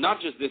 you know, not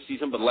just this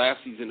season but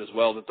last season as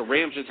well, that the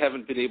Rams just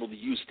haven't been able to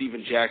use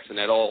Steven Jackson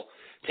at all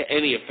to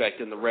any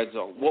effect in the red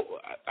zone.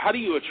 How do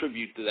you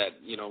attribute to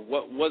that? You know,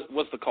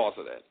 what's the cause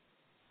of that?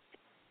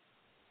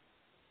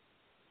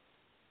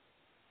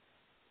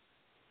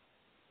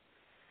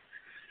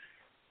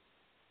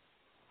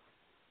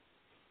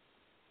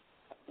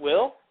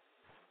 Will?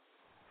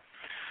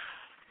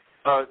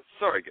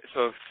 Sorry.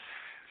 So,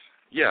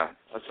 yeah.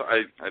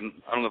 I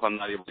don't know if I'm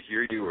not able to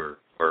hear you or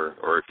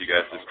if you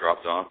guys just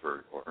dropped off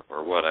or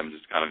what. I'm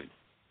just kind of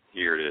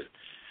here to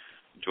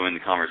join the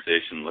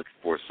conversation, looking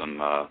for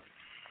some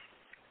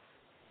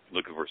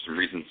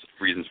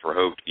reasons for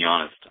hope. To be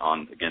honest,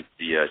 against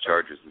the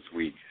Chargers this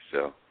week.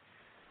 So.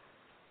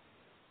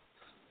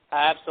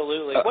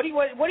 Absolutely. What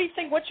do you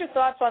think? What's your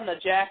thoughts on the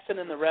Jackson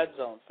and the red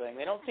zone thing?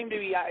 They don't seem to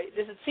be.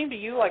 Does it seem to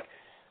you like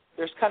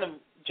there's kind of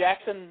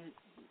Jackson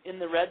in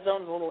the red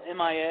zone is a little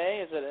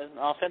MIA? Is it an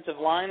offensive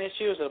line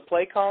issue? Is it a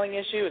play calling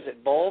issue? Is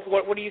it both?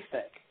 What do you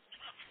think?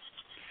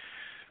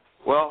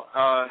 Well,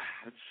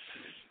 it's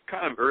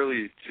kind of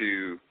early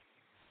to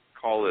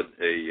call it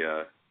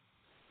a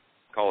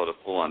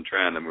full-on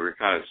trend. I mean, we're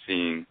kind of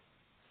seeing,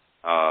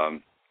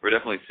 we're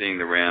definitely seeing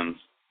the Rams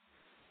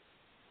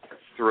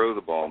throw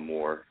the ball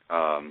more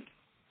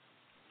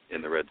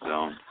in the red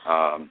zone,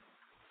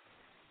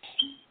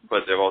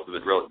 but they've also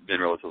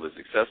been relatively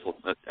successful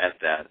at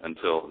that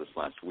until this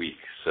last week.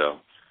 So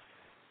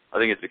I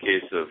think it's a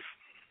case of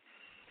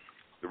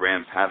the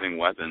Rams having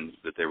weapons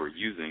that they were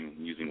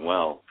using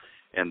well,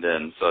 and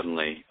then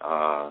suddenly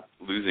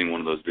losing one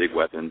of those big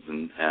weapons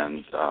and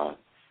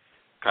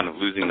kind of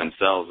losing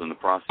themselves in the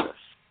process,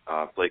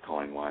 play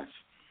calling wise.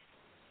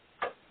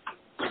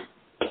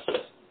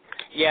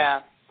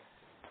 Yeah,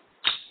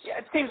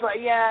 it seems like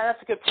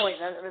that's a good point.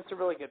 That's a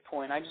really good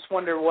point. I just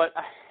wonder what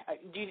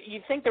do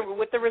you think that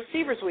with the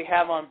receivers we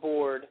have on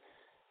board,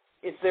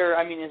 is there?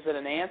 I mean, is it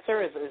an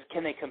answer?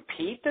 Can they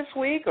compete this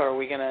week, or are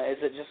we gonna? Is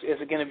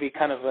it gonna be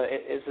kind of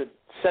is it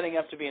setting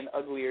up to be an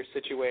uglier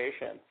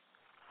situation?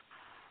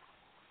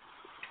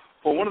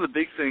 Well, one of the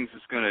big things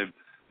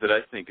that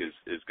I think is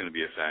going to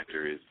be a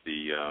factor is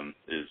the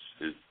is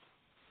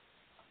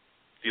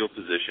field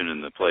position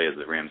and the play of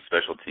the Rams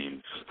special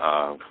teams.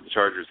 The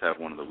Chargers have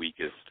one of the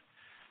weakest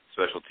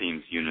special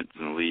teams units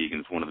in the league,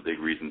 and it's one of the big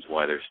reasons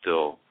why they're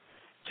still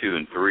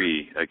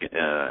 2-3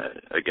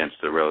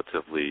 against a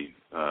relatively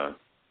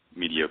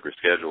mediocre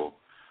schedule.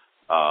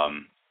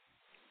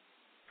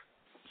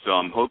 So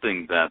I'm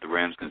hoping that the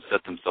Rams can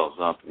set themselves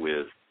up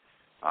with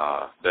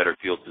better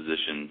field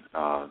position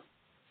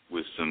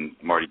with some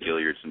Marty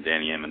Gilliard, some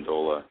Danny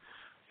Amendola,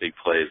 big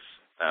plays,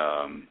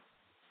 and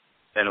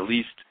at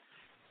least.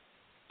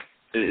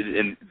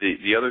 And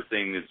the other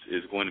thing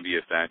is going to be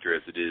a factor,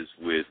 as it is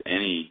with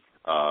any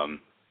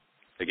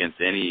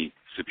against any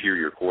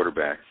superior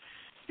quarterback,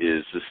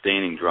 is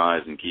sustaining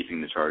drives and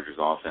keeping the Chargers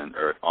offense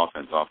off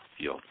the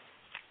field.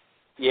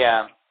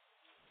 Yeah.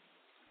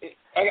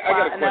 I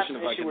got a question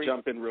if I can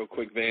jump in real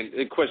quick, Van.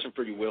 A question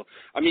for you, Will.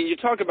 I mean, you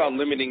talk about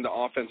limiting the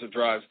offensive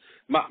drives.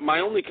 My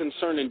only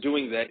concern in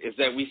doing that is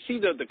that we see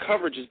that the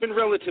coverage has been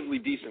relatively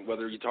decent,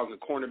 whether you're talking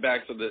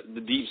cornerbacks or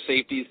the deep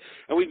safeties,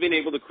 and we've been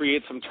able to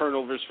create some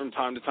turnovers from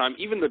time to time.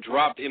 Even the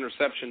dropped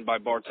interception by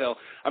Bartell,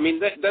 I mean,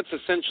 that's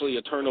essentially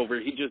a turnover.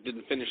 He just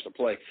didn't finish the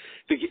play.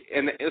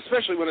 And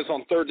especially when it's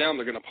on third down,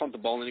 they're going to punt the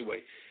ball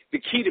anyway. The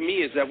key to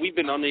me is that we've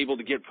been unable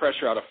to get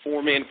pressure out of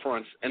four-man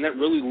fronts, and that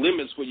really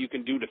limits what you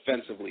can do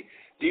defensively.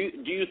 Do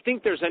you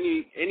think there's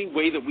any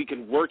way that we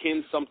can work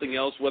in something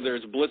else, whether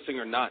it's blitzing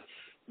or not,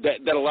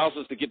 that allows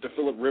us to get to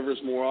Phillip Rivers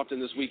more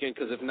often this weekend?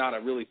 Because if not, I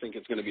really think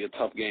it's going to be a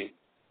tough game.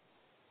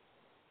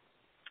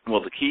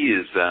 Well, the key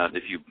is that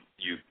if you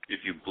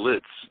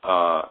blitz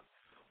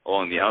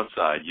along the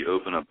outside, you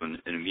open up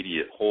an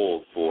immediate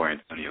hole for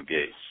Antonio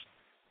Gates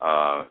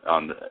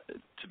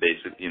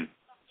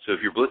So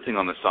if you're blitzing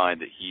on the side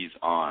that he's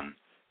on,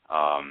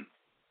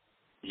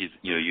 you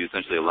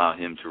essentially allow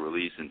him to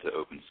release into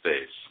open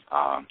space.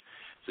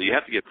 So you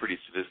have to get pretty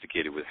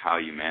sophisticated with how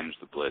you manage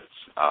the blitz.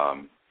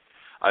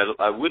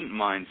 I wouldn't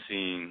mind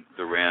seeing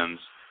the Rams,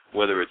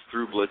 whether it's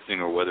through blitzing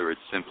or whether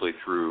it's simply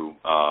through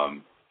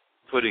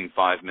putting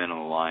 5 men on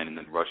the line and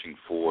then rushing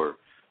for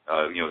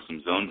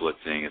some zone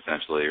blitzing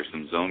essentially, or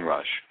some zone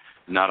rush,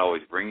 not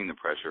always bringing the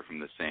pressure from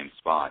the same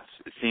spots.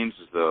 It seems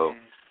as though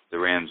the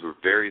Rams were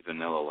very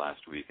vanilla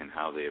last week in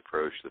how they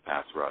approached the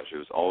pass rush. It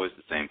was always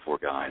the same 4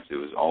 guys. It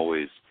was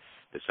always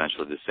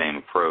essentially the same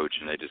approach,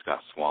 and they just got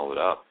swallowed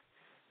up.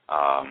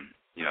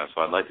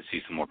 So I'd like to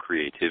see some more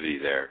creativity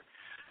there.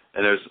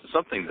 And there's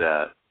something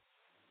that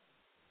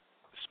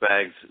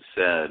Spags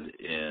said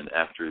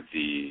after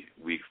the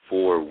Week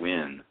 4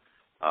 win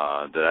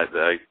that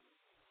I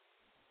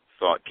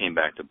thought came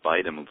back to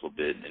bite him a little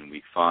bit in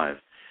Week 5,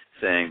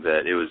 saying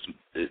that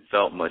it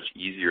felt much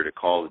easier to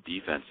call the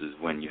defenses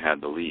when you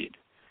had the lead.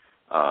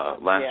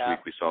 Last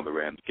week we saw the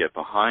Rams get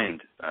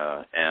behind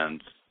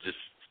and just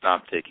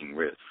stop taking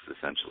risks,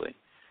 essentially.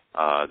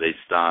 They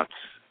stopped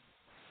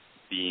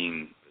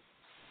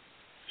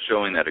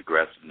showing that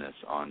aggressiveness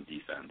on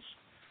defense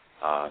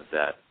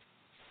that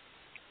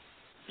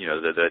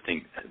I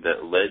think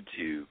that led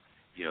to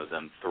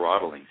them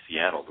throttling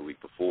Seattle the week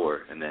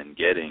before and then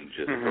getting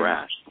just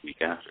thrashed the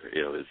week after.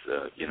 It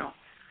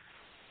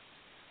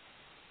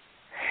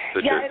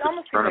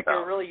almost seems like they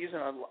were really using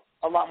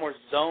a lot more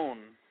zone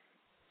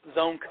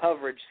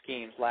coverage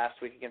schemes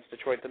last week against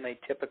Detroit than they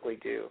typically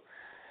do.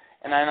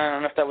 And I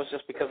don't know if that was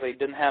just because they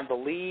didn't have the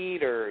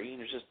lead or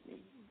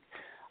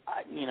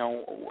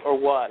or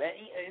what.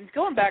 And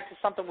going back to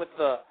something with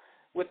the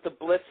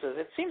blitzes,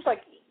 it seems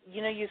like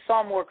you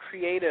saw more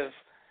creative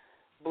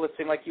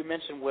blitzing, like you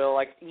mentioned, Will,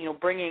 like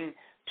bringing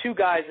 2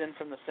 guys in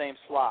from the same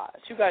slot,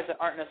 2 guys that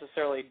aren't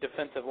necessarily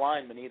defensive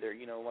linemen either,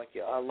 like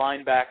a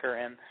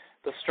linebacker and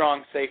the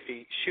strong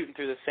safety shooting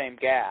through the same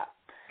gap.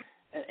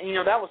 And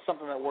that was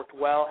something that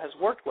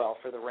has worked well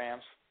for the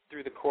Rams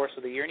through the course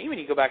of the year. And even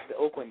you go back to the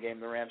Oakland game,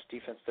 the Rams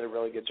defense did a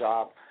really good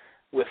job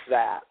with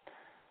that.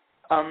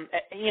 And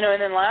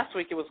then last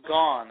week it was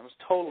gone. It was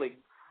totally,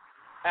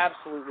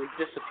 absolutely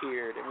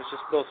disappeared. It was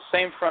just those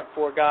same front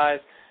 4 guys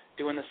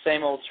doing the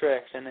same old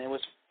tricks, and it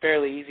was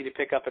fairly easy to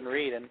pick up and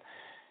read. And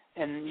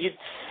And you'd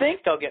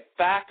think they'll get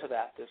back to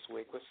that this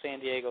week with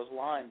San Diego's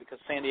line, because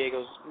San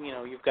Diego's,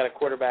 you've got a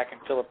quarterback in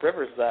Phillip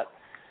Rivers that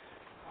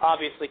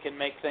obviously can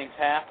make things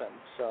happen.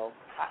 So,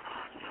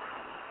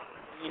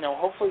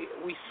 hopefully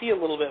we see a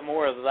little bit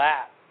more of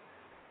that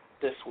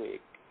this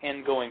week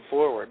and going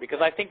forward, because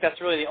I think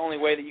that's really the only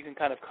way that you can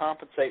kind of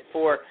compensate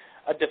for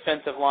a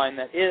defensive line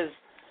that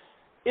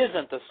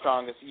isn't the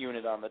strongest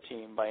unit on the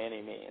team by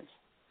any means.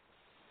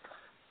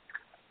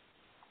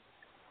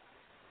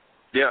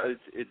 Yeah,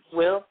 it's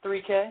Will,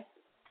 3K?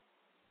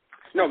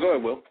 No, go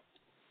ahead, Will.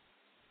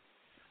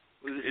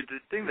 The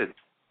thing that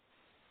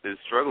is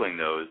struggling,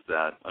 though, is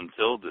that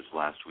until this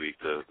last week,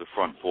 the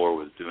front four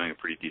was doing a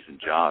pretty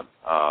decent job.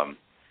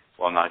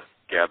 While not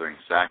gathering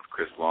sacks,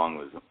 Chris Long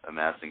was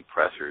amassing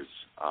pressures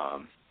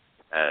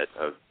at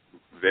a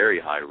very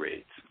high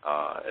rate,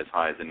 as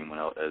high as anyone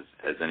else,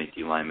 as any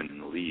D lineman in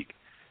the league.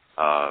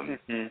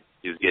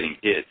 He was getting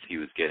hits. He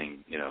was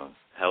getting,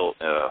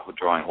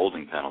 drawing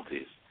holding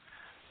penalties.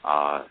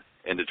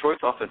 And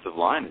Detroit's offensive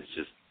line is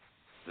just,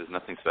 there's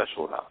nothing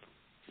special about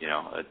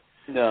them.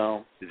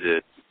 No.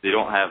 They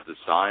don't have the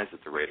size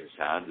that the Raiders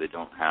had. They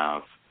don't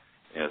have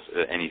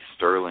any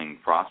sterling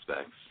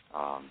prospects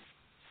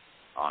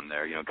on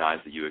there, guys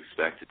that you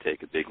expect to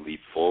take a big leap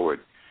forward.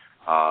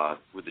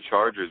 With the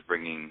Chargers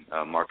bringing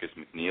Marcus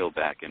McNeil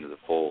back into the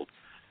fold,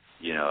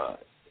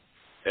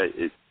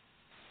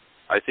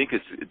 I think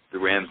the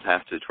Rams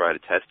have to try to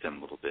test him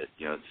a little bit,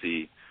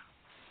 see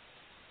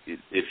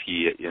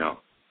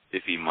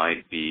if he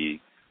might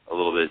be a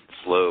little bit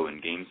slow in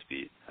game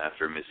speed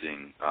after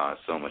missing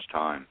so much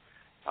time.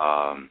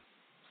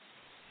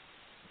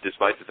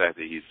 Despite the fact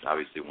that he's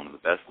obviously one of the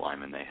best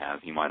linemen they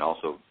have, he might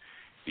also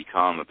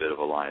become a bit of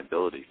a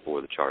liability for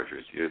the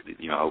Chargers,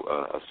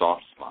 a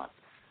soft spot.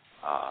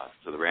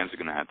 So the Rams are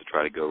going to have to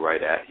try to go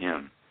right at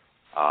him.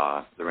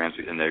 The Rams,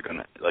 and they're going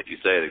to, like you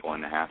say, they're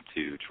going to have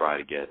to try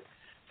to get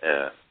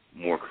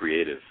more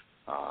creative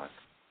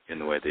in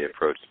the way they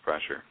approach the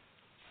pressure.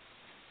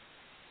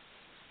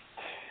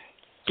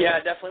 Yeah,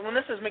 definitely. Well,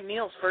 this is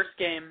McNeil's first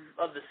game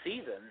of the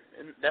season,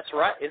 and that's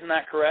right. Isn't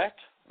that correct?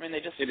 I mean, they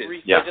just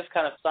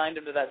kind of signed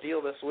him to that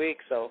deal this week,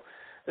 so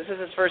this is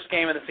his first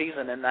game of the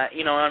season, and that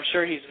I'm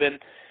sure he's been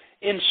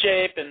in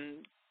shape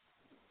and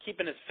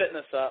keeping his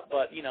fitness up,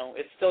 but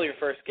it's still your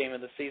first game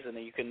of the season,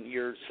 and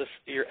you're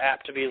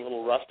apt to be a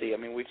little rusty. I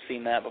mean, we've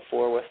seen that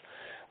before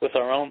with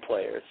our own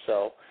players,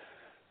 so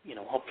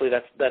hopefully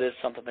that is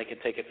something they can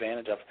take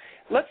advantage of.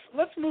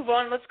 Let's move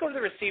on. Let's go to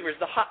the receivers.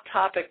 The hot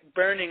topic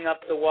burning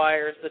up the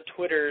wires, the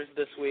Twitters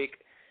this week,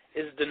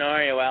 is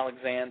Denario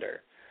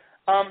Alexander.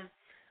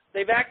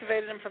 They've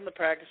activated him from the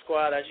practice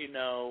squad, as you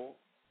know,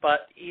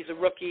 but he's a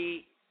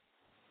rookie.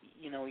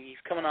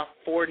 He's coming off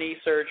 4 knee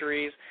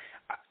surgeries.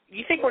 Do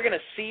you think we're going to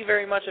see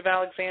very much of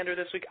Alexander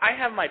this week? I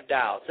have my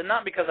doubts, and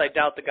not because I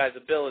doubt the guy's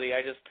ability.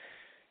 I just,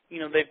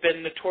 they've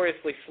been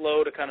notoriously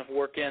slow to kind of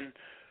work in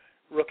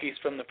rookies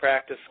from the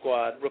practice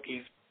squad,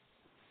 rookies,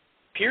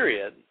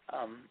 period,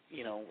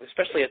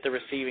 especially at the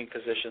receiving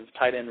positions,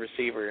 tight end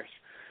receivers.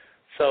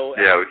 So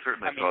yeah, we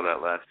certainly saw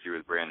that last year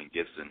with Brandon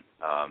Gibson.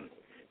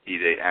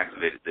 They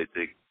activated,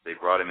 they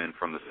brought him in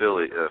from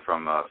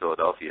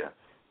Philadelphia,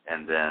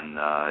 and then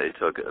it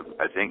took,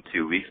 I think,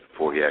 2 weeks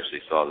before he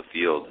actually saw the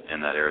field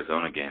in that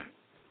Arizona game.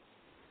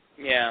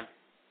 Yeah.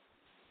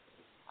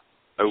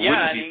 I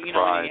wouldn't be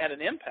surprised. He had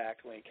an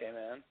impact when he came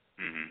in.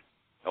 Mm-hmm.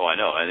 Oh, I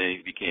know. And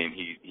then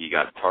he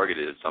got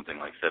targeted something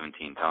like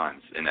 17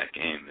 times in that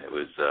game. It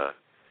was,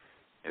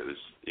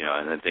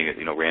 and I think,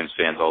 Rams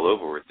fans all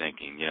over were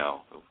thinking,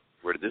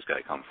 where did this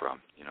guy come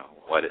from?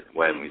 Why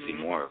haven't we seen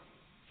more of him?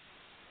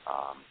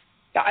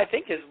 I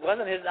think his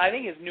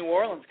New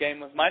Orleans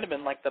game might have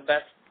been like the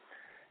best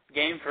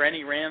game for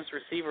any Rams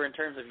receiver in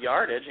terms of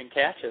yardage and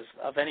catches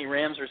of any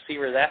Rams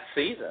receiver that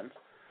season.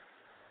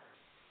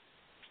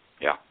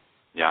 Yeah.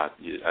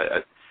 I,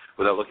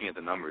 without looking at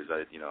the numbers,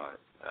 I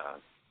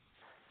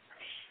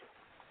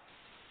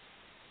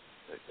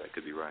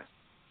could be right.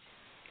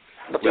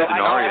 But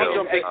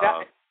Denario,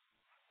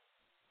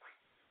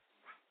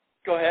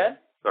 go ahead.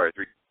 Sorry,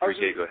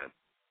 3K, go ahead.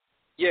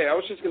 Yeah, I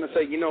was just going to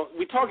say,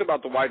 we talk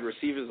about the wide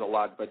receivers a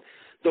lot, but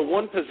the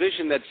one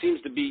position that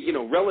seems to be,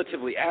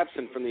 relatively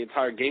absent from the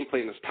entire game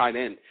plan is tight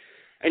end.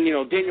 And,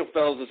 Daniel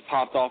Fells has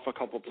popped off a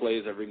couple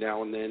plays every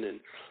now and then, and,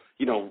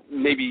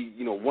 maybe,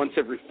 once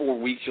every 4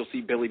 weeks you'll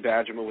see Billy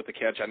Badgerman with the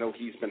catch. I know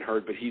he's been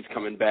hurt, but he's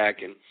coming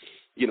back. And,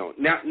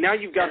 now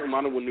you've got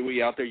Romano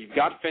Wanui out there. You've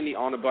got Fendi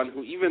Onabun,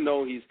 who even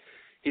though he's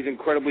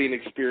incredibly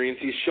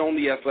inexperienced, he's shown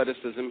the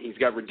athleticism. He's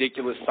got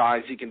ridiculous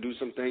size. He can do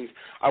some things.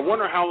 I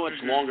wonder how much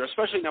longer,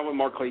 especially now with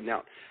Mark Clayton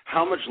out,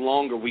 how much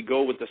longer we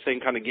go with the same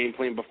kind of game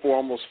plan before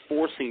almost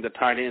forcing the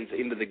tight ends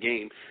into the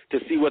game to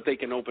see what they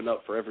can open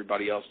up for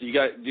everybody else. Do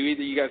either of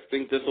you guys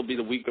think this will be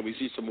the week that we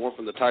see some more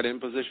from the tight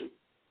end position?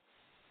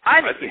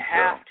 I think you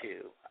have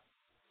to.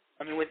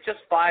 I mean, with just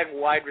 5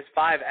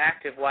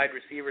 active wide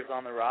receivers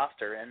on the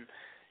roster, and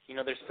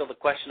there's still the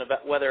question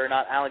about whether or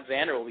not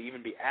Alexander will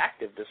even be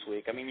active this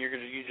week. I mean, you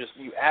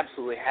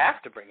absolutely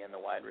have to bring in the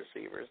wide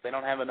receivers. They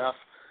don't have enough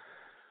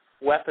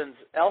weapons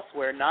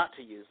elsewhere not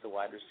to use the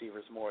wide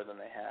receivers more than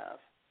they have.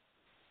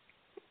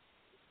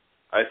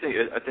 I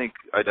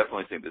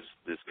definitely think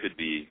this could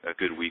be a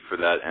good week for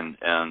that, and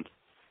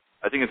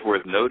I think it's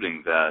worth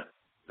noting that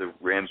the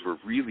Rams were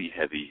really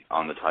heavy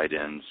on the tight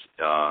ends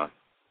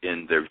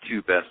in their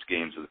two best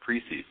games of the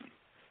preseason,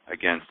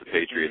 against the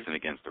Patriots and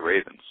against the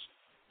Ravens.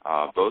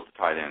 Both the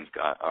tight ends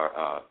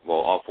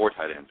all four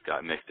tight ends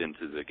got mixed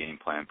into the game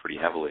plan pretty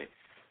heavily.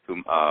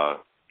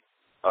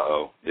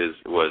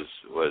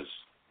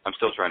 I'm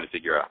still trying to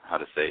figure out how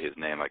to say his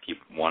name. I keep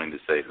wanting to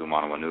say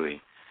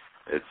Humanawanui.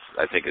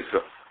 I think it's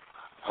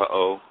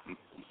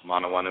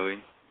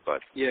Manawanui,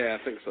 but yeah,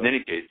 I think so. In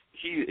any case,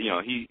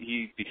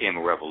 he became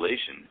a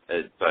revelation,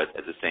 but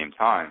at the same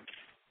time,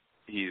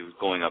 he was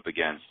going up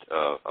against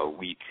a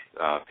weak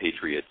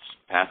Patriots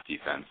pass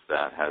defense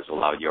that has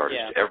allowed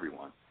yardage to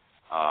everyone,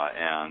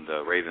 and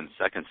the Ravens'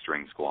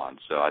 second-string squad.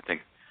 So I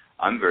think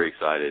I'm very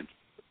excited,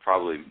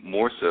 probably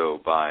more so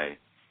by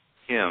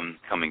him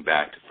coming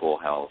back to full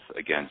health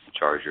against the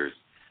Chargers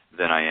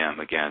than I am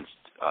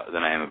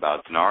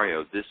about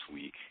Denario this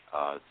week.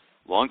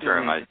 Long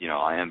term, I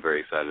am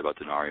very excited about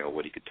Denario,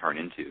 what he could turn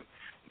into,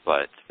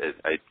 but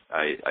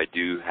I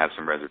do have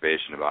some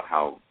reservation about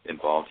how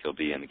involved he'll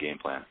be in the game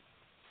plan.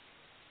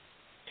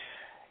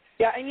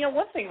 Yeah, and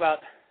one thing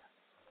about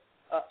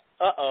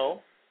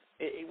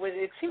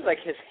it seems like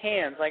his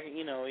hands, like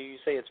you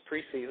say it's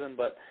preseason,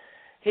 but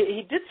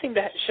he did seem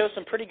to show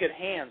some pretty good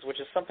hands, which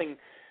is something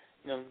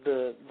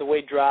the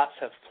way drops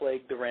have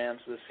plagued the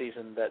Rams this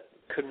season that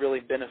could really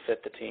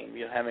benefit the team.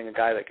 Having a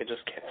guy that could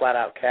just flat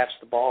out catch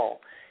the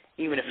ball,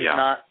 even if he's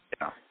not,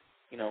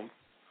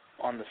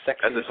 on the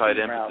second. At the tight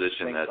end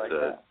position,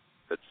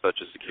 that's such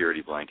a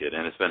security blanket,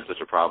 and it's been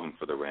such a problem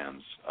for the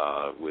Rams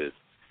with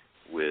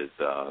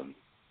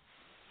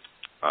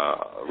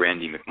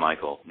Randy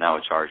McMichael, now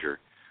a Charger,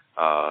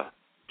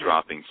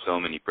 dropping so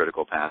many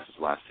critical passes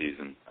last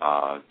season.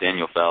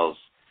 Daniel Fells'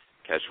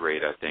 catch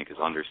rate, I think, is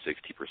under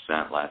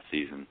 60% last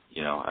season.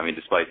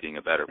 Despite being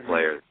a better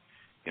player,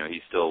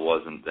 he still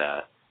wasn't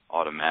that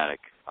automatic.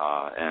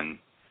 And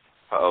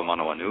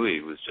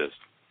Manawanui was just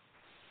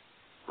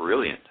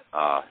brilliant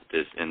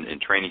in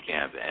training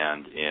camp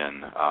and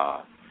in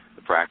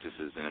the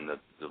practices and in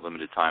the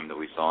limited time that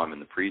we saw him in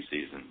the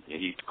preseason.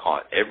 He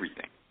caught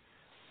everything.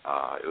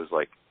 It was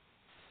like,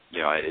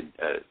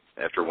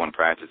 after one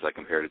practice, I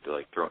compared it to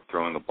like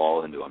throwing a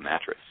ball into a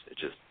mattress. It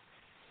just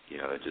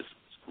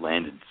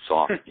landed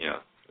soft.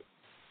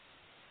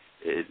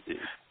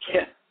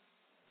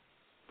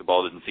 The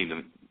ball didn't seem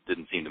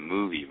to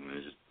move even. It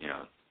was just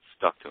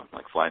stuck to him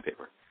like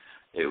flypaper.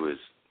 It was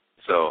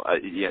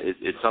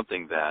it's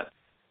something that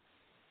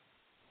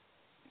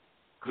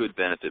could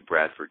benefit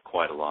Bradford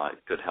quite a lot.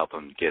 It could help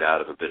him get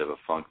out of a bit of a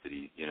funk that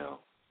he,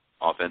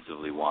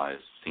 offensively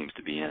wise, seems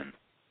to be in.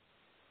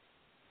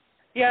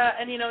 Yeah,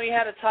 and he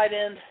had a tight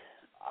end.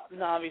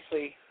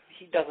 Obviously,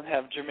 he doesn't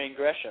have Jermaine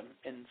Gresham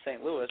in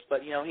St. Louis,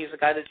 but he's a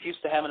guy that's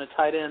used to having a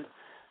tight end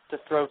to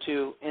throw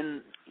to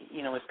in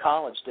his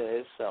college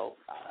days. So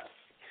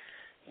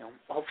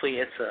hopefully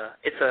it's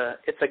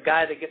a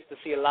guy that gets to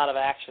see a lot of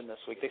action this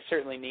week. They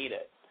certainly need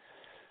it.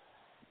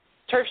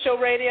 Turf Show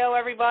Radio,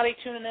 everybody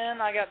tuning in.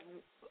 I got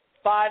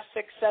 5,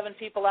 6, 7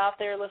 people out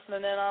there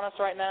listening in on us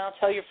right now.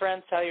 Tell your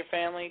friends, tell your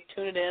family.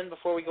 Tune it in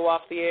before we go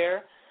off the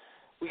air.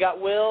 We got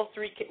Will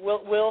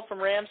from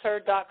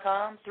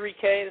Ramsherd.com,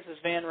 3K. This is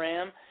Van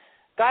Ram.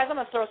 Guys, I'm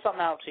going to throw something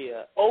out to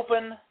you.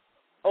 Open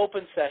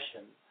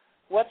session.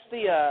 What's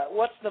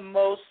the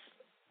most,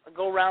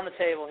 go around the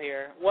table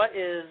here, what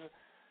is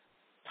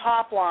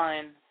top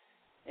line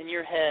in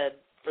your head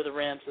for the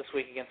Rams this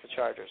week against the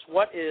Chargers?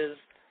 What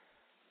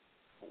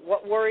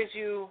worries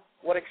you,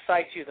 what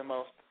excites you the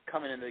most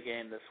coming into the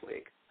game this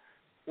week?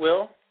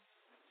 Will?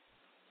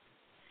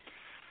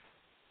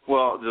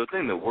 Well, the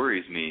thing that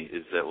worries me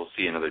is that we'll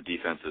see another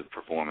defensive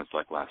performance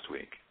like last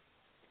week.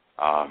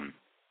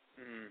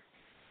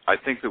 I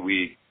think that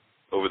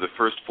over the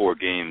first 4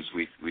 games,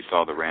 we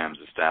saw the Rams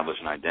establish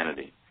an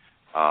identity,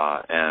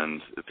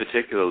 and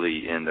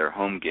particularly in their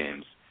home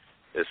games,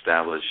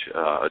 establish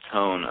a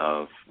tone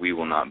of we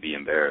will not be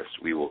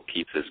embarrassed. We will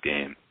keep this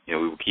game. We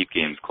will keep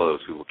games close.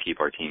 We will keep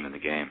our team in the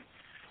game,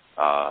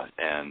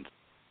 and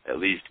at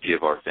least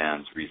give our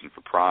fans reason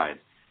for pride,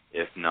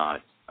 if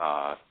not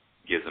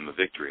give them a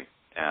victory.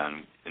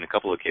 And in a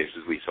couple of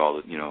cases, we saw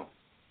that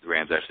the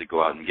Rams actually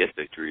go out and get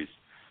victories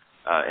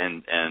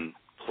and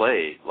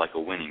play like a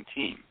winning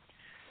team.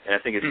 And I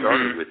think it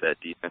started with that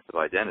defensive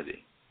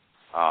identity.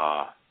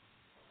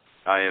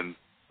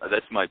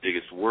 That's my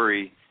biggest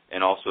worry,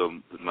 and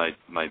also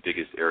my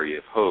biggest area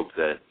of hope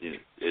that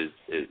is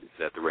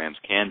that the Rams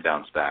can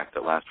bounce back.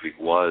 That last week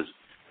was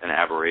an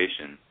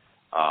aberration,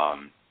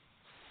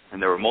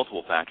 and there were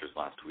multiple factors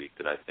last week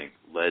that I think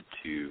led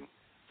to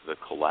the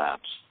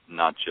collapse.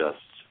 Not just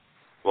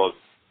but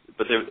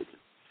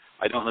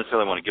I don't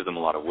necessarily want to give them a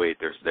lot of weight.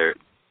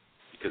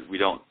 Because we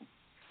don't.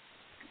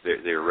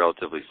 They're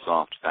relatively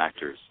soft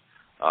factors,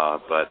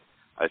 but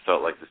I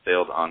felt like the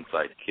failed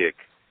onside kick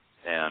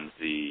and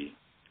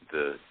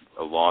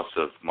a loss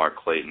of Mark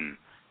Clayton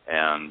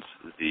and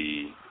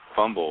the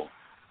fumble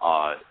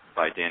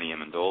by Danny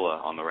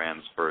Amendola on the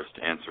Rams' first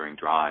answering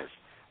drive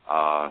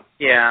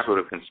sort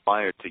of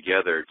conspired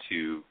together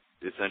to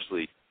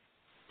essentially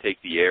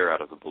take the air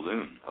out of the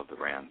balloon of the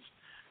Rams.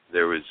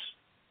 There was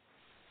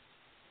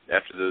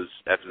after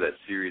that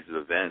series of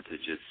events, it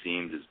just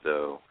seemed as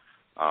though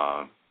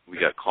we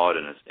got caught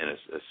in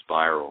a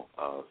spiral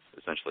of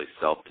essentially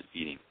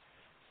self-defeating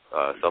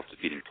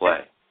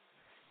play.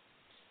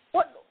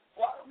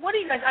 What do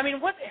you guys?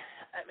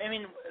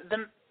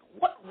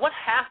 What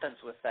happens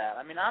with that?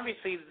 I mean,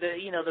 obviously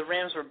the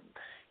Rams were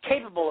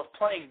capable of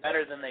playing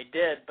better than they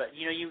did, but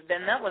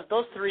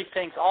those three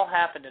things all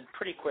happened in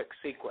pretty quick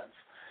sequence.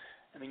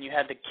 I mean, you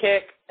had the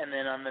kick, and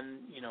then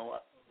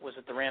was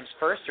it the Rams'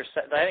 first or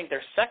I think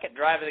their second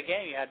drive of the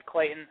game? You had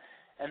Clayton,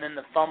 and then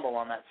the fumble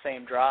on that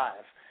same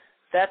drive.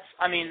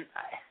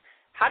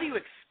 How do you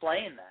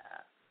explain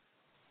that?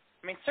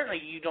 I mean, certainly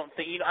you don't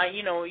think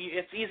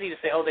it's easy to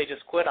say, oh, they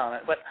just quit on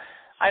it, but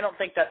I don't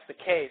think that's the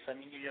case. I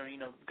mean,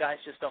 guys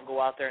just don't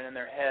go out there and in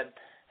their head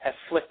have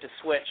flipped a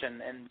switch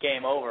and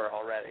game over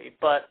already.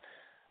 But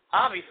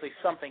obviously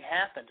something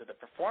happened to the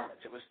performance.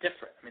 It was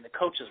different. I mean, the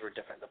coaches were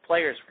different. The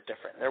players were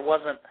different. There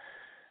wasn't,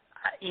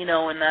 and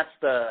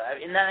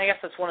I guess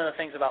that's one of the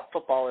things about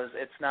football is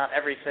it's not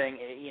everything.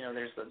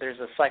 There's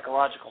a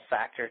psychological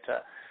factor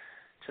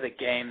to the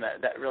game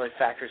that really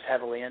factors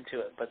heavily into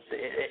it. But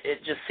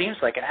it just seems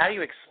like it. How do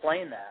you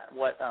explain that?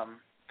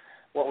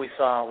 What we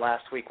saw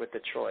last week with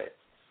Detroit?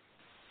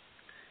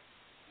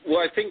 Well,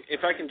 I think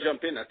if I can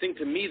jump in, I think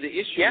to me the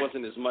issue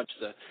wasn't as much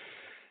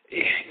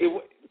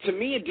to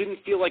me it didn't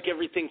feel like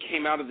everything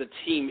came out of the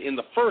team in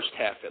the first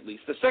half at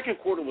least. The second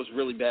quarter was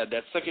really bad.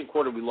 That second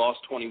quarter we lost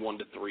 21-3.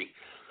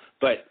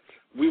 But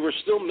we were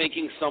still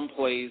making some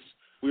plays.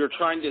 We were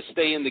trying to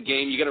stay in the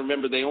game. You got to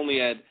remember they only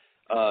had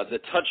the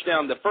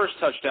touchdown. The first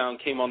touchdown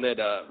came on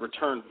that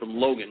return from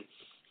Logan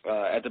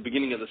at the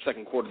beginning of the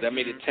second quarter. That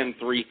made it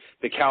 10-3.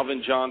 The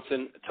Calvin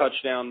Johnson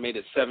touchdown made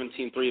it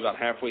 17-3 about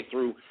halfway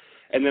through.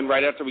 And then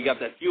right after we got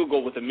that field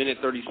goal with a minute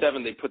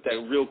 37, they put that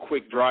real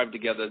quick drive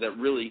together that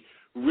really,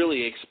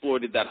 really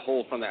exploited that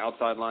hole from the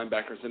outside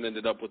linebackers and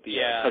ended up with the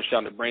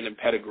touchdown to Brandon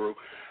Pettigrew.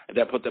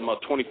 That put them up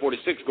 24-6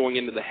 going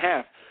into the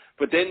half.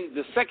 But then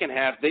the second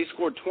half, they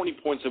scored 20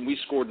 points and we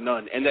scored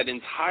none. And that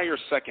entire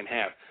second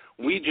half,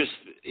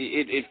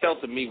 it felt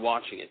to me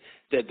watching it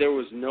that there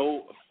was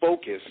no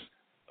focus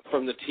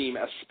from the team,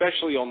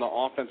 especially on the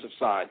offensive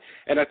side.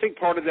 And I think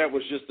part of that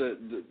was just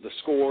the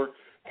score.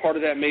 Part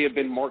of that may have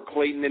been Mark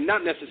Clayton, and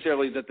not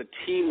necessarily that the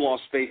team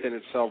lost faith in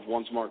itself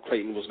once Mark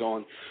Clayton was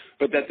gone,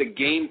 but that the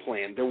game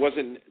plan, there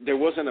wasn't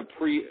a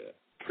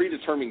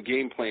predetermined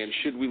game plan.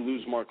 Should we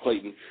lose Mark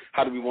Clayton?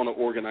 How do we want to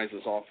organize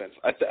this offense?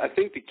 I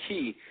think the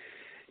key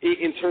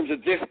in terms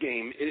of this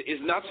game is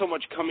not so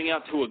much coming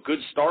out to a good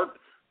start,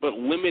 but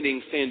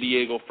limiting San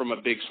Diego from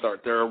a big start.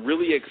 They're a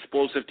really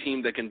explosive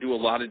team that can do a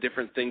lot of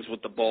different things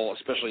with the ball,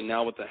 especially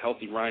now with the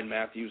healthy Ryan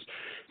Matthews.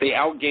 They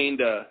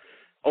outgained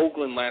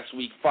Oakland last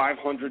week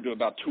 500 to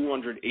about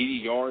 280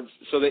 yards.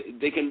 So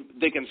they can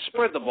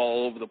spread the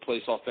ball all over the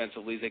place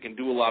offensively. They can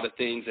do a lot of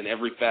things in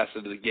every facet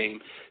of the game.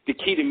 The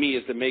key to me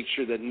is to make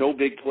sure that no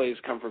big plays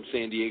come from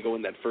San Diego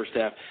in that first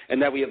half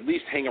and that we at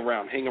least hang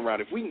around.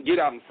 If we can get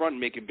out in front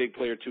and make a big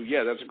play or two,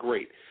 that's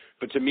great.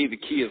 But to me, the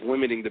key is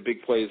limiting the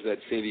big plays that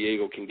San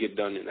Diego can get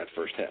done in that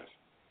first half.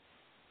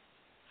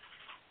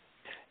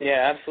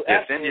 Yeah,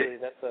 absolutely.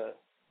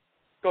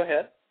 Go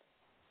ahead.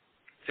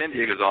 San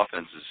Diego's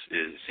offense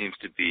seems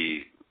to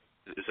be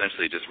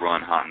essentially just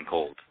run hot and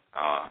cold.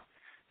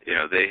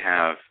 They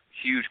have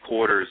huge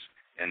quarters,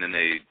 and then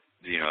they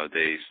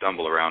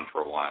stumble around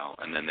for a while,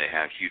 and then they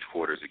have huge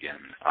quarters again.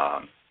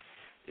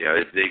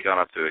 They got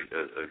off to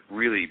a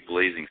really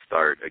blazing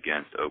start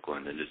against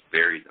Oakland and just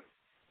buried them.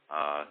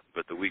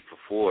 But the week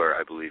before,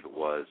 I believe it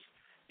was,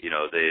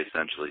 they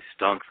essentially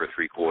stunk for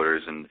three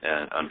quarters and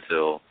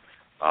until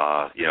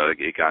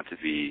it got to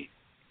be.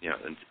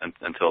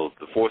 Until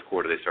the fourth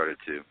quarter, they started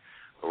to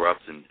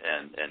erupt and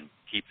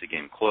keep the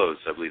game close.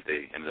 I believe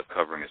they ended up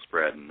covering a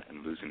spread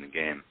and losing the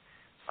game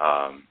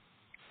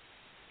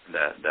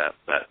that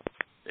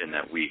in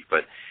that week.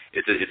 But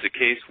it's a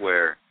case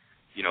where,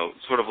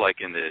 sort of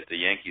like in the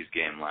Yankees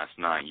game last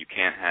night, you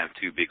can't have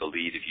too big a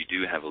lead. If you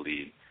do have a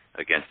lead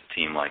against a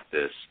team like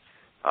this,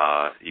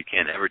 you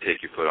can't ever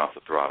take your foot off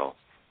the throttle.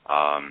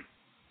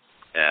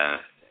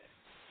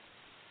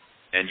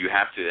 And you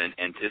have to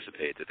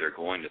anticipate that they're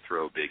going to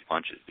throw big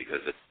punches because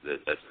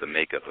that's the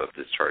makeup of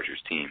this Chargers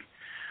team.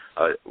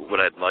 What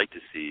I'd like to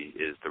see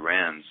is the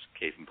Rams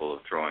capable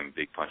of throwing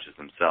big punches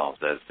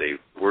themselves, as they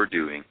were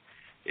doing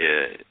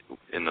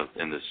in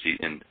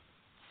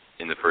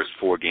the first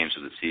four games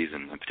of the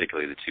season, and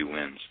particularly the two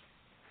wins.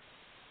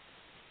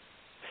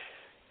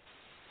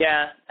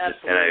 Yeah,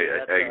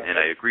 absolutely. And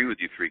I agree with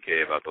you,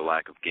 3K, about the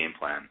lack of game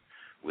plan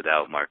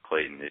without Mark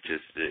Clayton.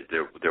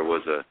 There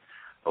was a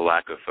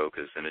lack of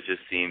focus, and it just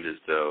seemed as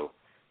though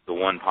the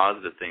one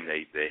positive thing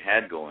they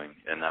had going,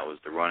 and that was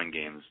the running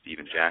game of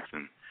Steven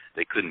Jackson,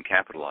 they couldn't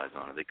capitalize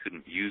on it. They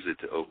couldn't use it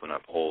to open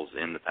up holes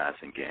in the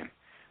passing game.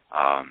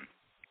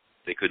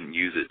 they couldn't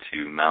use it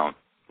to mount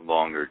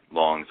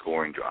long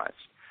scoring drives.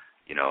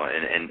 You know,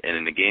 and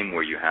in a game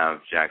where you have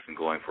Jackson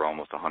going for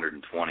almost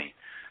 120,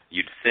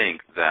 you'd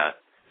think that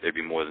there'd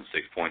be more than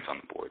 6 points on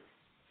the board.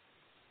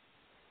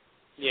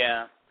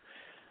 Yeah.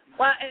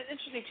 Well, and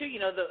interesting, too, you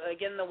know,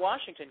 again, the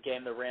Washington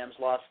game, the Rams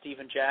lost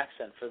Steven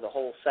Jackson for the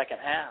whole second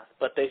half,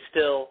 but they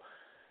still,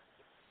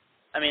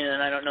 I mean,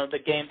 and I don't know, the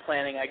game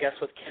planning, I guess,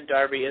 with Ken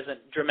Darby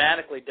isn't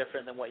dramatically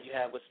different than what you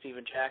have with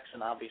Steven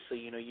Jackson. Obviously,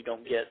 you know, you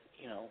don't get,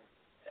 you know,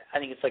 I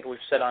think it's like we've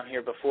said on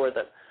here before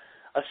that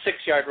a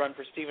 6-yard run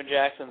for Steven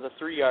Jackson is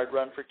a 3-yard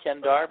run for Ken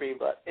Darby,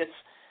 but it's,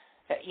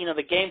 you know,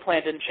 the game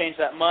plan didn't change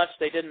that much.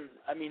 They didn't,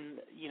 I mean,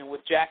 you know,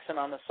 with Jackson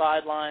on the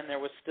sideline, there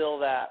was still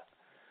that,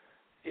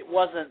 it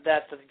wasn't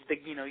that,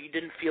 you know, you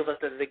didn't feel that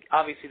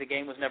obviously the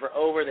game was never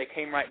over. They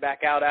came right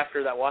back out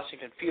after that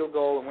Washington field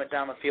goal and went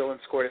down the field and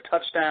scored a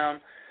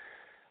touchdown.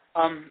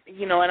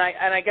 You know, and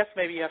I guess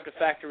maybe you have to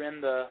factor in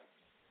the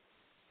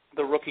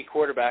rookie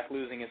quarterback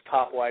losing his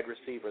top wide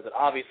receiver, that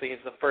obviously is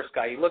the first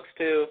guy he looks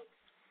to.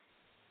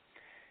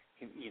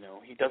 You know,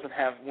 he doesn't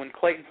have, when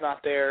Clayton's not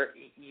there,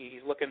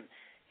 he's looking,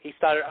 he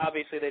started,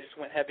 obviously they just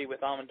went heavy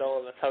with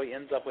Amendola. That's how he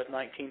ends up with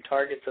 19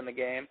 targets in the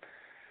game.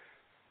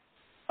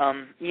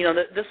 You know,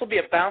 this will be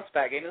a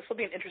bounce-back game. This will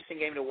be an interesting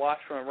game to watch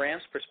from a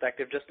Rams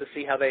perspective, just to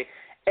see how they,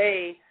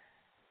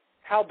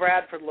 how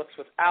Bradford looks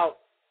without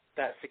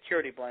that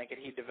security blanket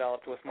he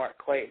developed with Mark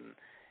Clayton,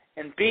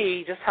 and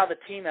B, just how the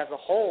team as a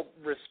whole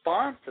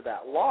responds to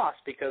that loss,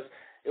 because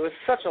it was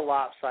such a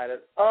lopsided,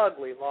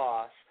 ugly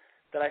loss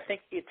that I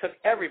think it took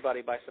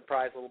everybody by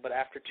surprise a little bit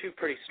after two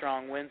pretty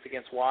strong wins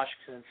against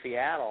Washington and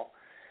Seattle.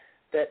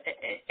 That,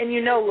 and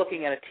you know,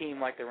 looking at a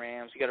team like the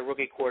Rams, you got a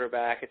rookie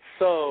quarterback. It's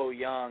so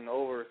young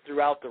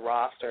throughout the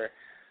roster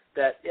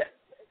that,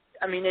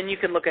 I mean, and you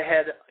can look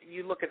ahead.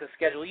 You look at the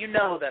schedule. You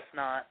know that's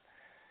not.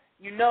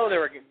 You know there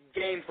were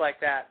games like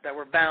that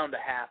were bound to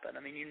happen. I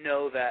mean, you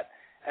know that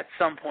at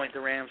some point the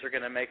Rams are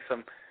going to make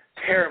some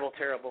terrible,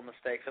 terrible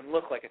mistakes and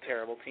look like a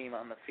terrible team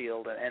on the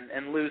field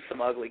and lose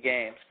some ugly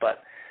games.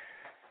 But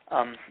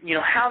you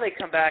know, how they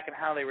come back and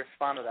how they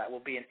respond to that will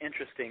be an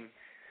interesting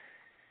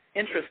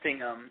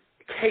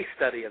case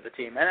study of the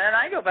team. And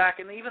I go back,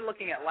 and even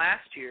looking at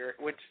last year,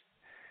 which,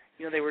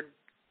 you know, they were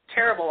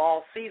terrible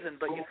all season,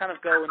 but you kind of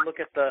go and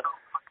look at the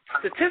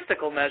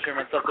statistical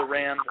measurements of the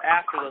Rams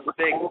after those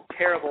big,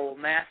 terrible,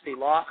 nasty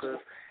losses,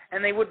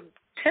 and they would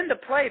tend to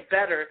play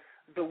better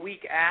the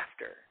week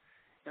after.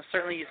 You know,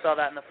 certainly you saw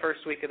that in the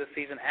first week of the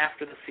season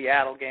after the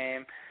Seattle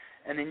game,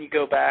 and then you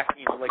go back,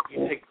 you know, like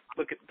you take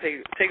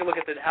a look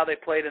at how they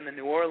played in the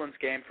New Orleans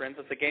game, for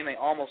instance, a game they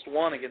almost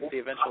won against the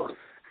eventual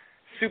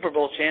Super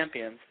Bowl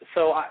champions.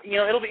 So, you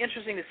know, it'll be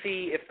interesting to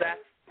see if that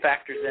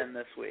factors in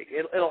this week.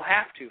 It'll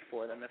have to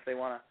for them if they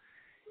want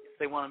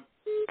to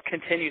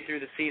continue through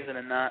the season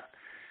and not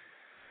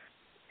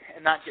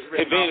get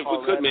rid of. Hey, Van, if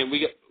we could, man,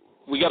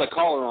 we got a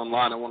caller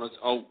online. I want to.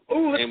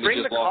 Let's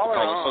bring the caller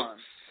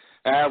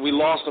on. We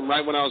lost him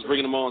right when I was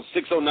bringing him on.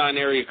 609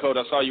 area code.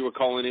 I saw you were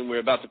calling in. We're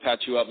about to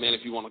patch you up, man.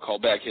 If you want to call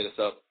back, hit us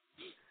up.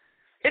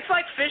 It's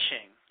like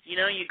fishing. You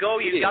know, you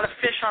got a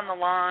fish on the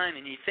line,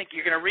 and you think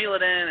you're going to reel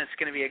it in, it's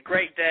going to be a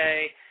great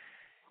day,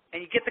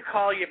 and you get the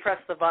call, you press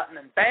the button,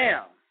 and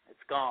bam, it's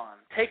gone.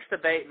 Takes the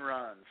bait and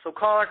runs. So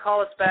caller,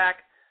 call us back.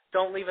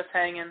 Don't leave us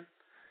hanging.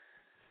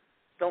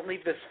 Don't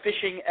leave this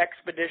fishing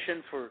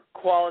expedition for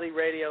quality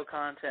radio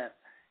content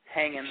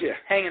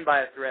hanging by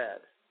a thread.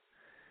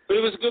 But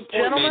it was a good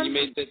point, Gentlemen, man, you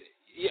made that.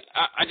 Yeah,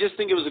 I just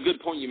think it was a good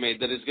point you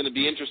made, that it's going to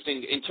be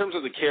interesting in terms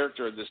of the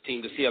character of this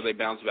team to see how they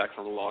bounce back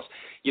from the loss.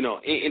 You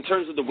know, in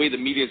terms of the way the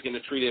media is going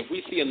to treat it, if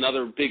we see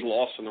another big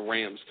loss from the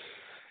Rams,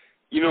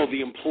 you know,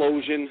 the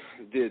implosion,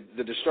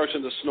 the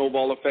destruction, the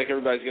snowball effect,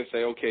 everybody's going to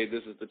say, okay,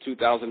 this is the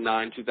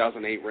 2009,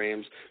 2008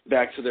 Rams,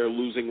 back to their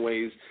losing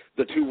ways.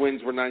 The two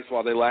wins were nice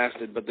while they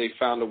lasted, but they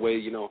found a way,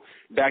 you know,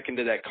 back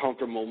into that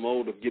comfortable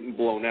mode of getting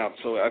blown out.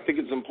 So I think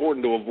it's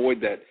important to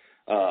avoid that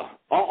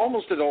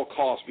almost at all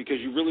costs,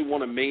 because you really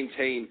want to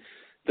maintain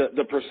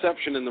the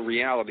perception and the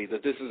reality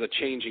that this is a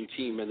changing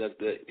team and that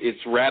it's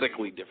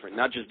radically different,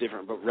 not just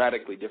different, but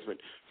radically different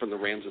from the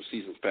Rams of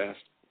seasons past.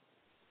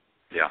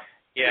 Yeah.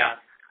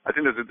 I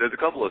think there's a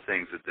couple of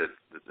things that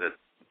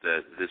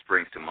this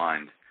brings to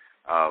mind.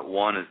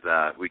 One is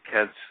that we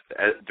kept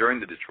during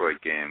the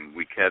Detroit game,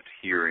 we kept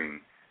hearing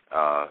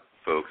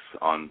folks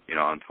on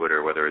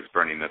Twitter, whether it's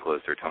Bernie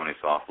Nicholas or Tony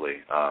Softly,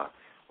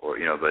 or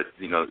but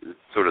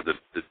sort of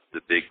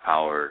the big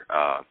power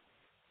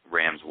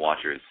Rams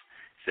watchers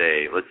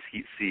say, let's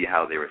see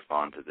how they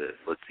respond to this.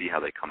 Let's see how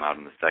they come out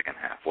in the second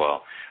half.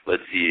 Well,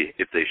 let's see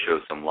if they show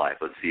some life.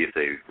 Let's see if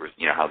they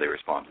how they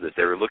respond to this.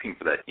 They were looking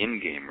for that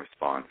in-game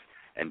response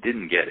and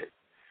didn't get it.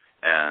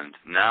 And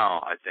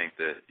now I think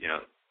that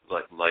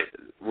like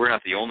we're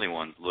not the only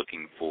ones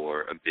looking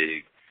for a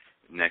big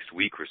next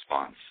week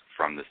response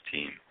from this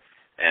team.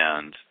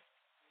 And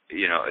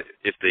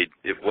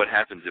if what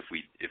happens if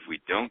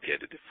we don't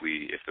get it,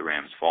 if the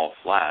Rams fall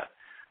flat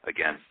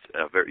against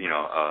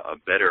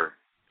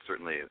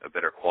certainly a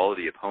better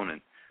quality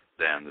opponent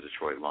than the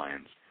Detroit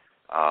Lions,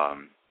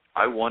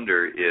 I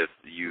wonder if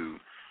you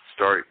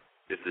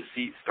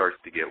seat starts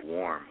to get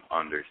warm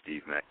under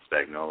Steve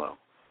Spagnuolo,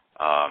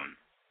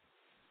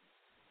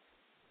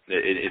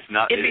 it's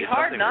not. It'd be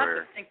hard not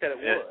to think that it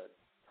would.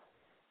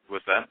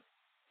 What's that?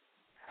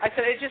 I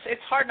said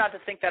it's hard not to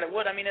think that it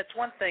would. I mean, it's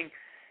one thing,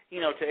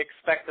 to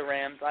expect the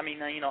Rams. I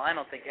mean, I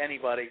don't think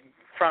anybody,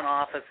 front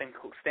office and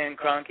Stan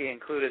Kroenke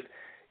included,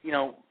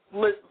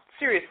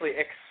 seriously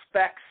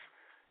expects,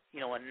 a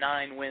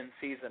 9-win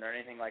season or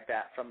anything like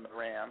that from the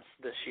Rams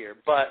this year.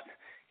 But,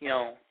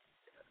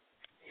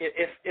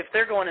 if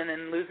they're going in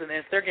and losing,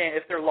 if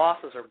their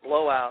losses are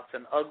blowouts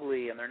and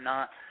ugly and they're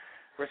not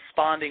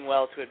responding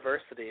well to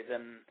adversity,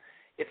 then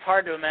it's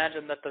hard to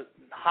imagine that the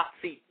hot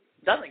seat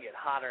doesn't get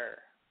hotter.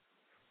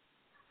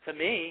 To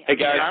me, hey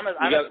guys,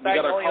 we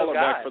got our caller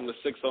back from the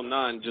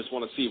 609. Just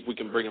want to see if we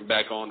can bring him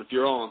back on. If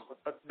you're on,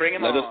 let's bring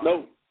him on. Let us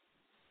know.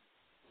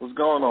 What's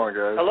going on,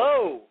 guys?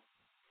 Hello.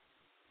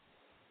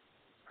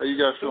 How you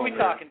guys doing? Who are we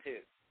talking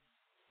to?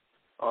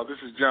 This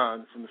is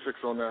John from the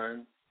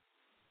 609.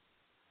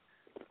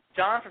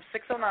 John from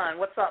 609.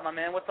 What's up, my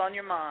man? What's on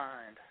your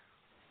mind?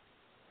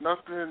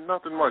 Nothing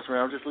much, man.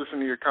 I'm just listening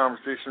to your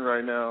conversation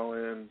right now,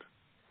 and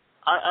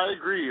I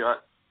agree. I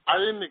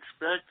didn't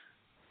expect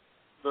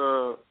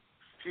the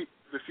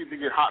seat to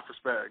get hot for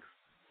Spags.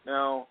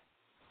 Now,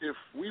 if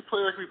we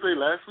play like we played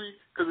last week,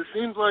 because it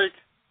seems like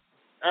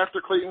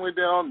after Clayton went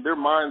down, their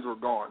minds were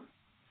gone.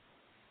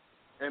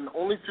 And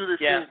only two that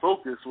seemed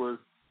focused was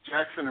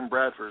Jackson and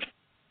Bradford.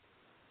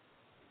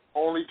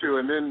 Only two.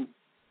 And then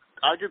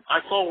I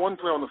saw one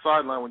play on the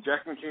sideline when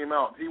Jackson came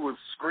out. He was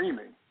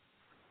screaming.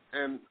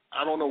 And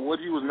I don't know what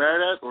he was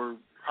mad at or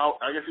how.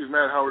 I guess he was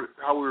mad at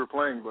how we were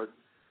playing, but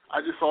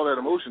I just saw that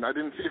emotion. I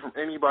didn't see it from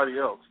anybody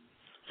else.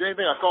 Same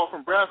thing I saw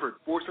from Bradford,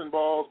 forcing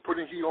balls,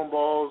 putting heat on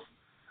balls,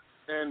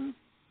 and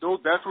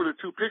that's where the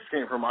 2 picks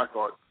came from, I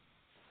thought.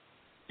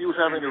 He was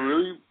having a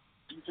really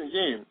decent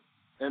game,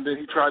 and then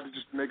he tried to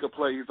just make a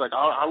play. He's like,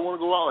 I want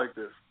to go out like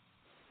this.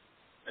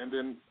 And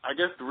then I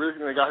guess the real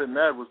thing that got him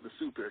mad was the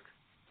Sue pick,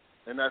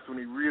 and that's when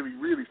he really,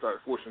 really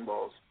started forcing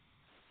balls.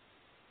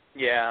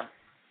 Yeah.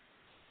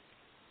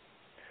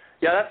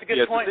 Yeah, that's a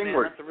good point, man.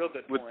 That's a real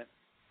good point.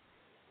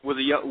 With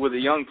a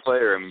young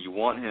player, I mean, you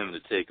want him to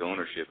take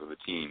ownership of a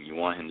team. You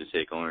want him to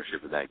take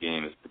ownership of that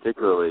game,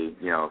 particularly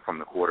from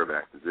the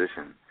quarterback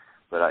position.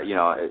 But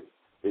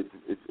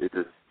it's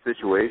a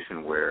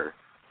situation where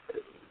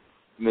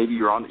maybe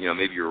you're on.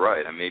 Maybe you're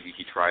right. And maybe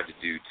he tried to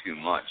do too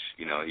much.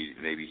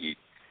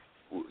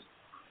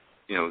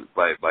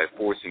 By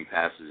forcing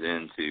passes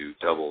into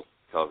double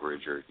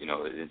coverage or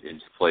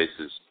into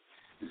places.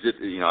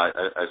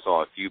 I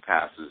saw a few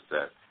passes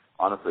that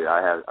honestly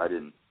I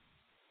didn't.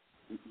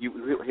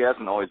 He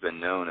hasn't always been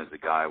known as a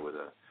guy with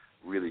a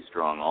really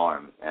strong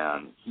arm,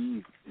 and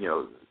he,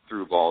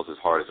 threw balls as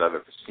hard as I've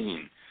ever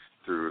seen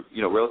through,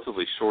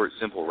 relatively short,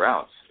 simple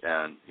routes.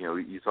 And,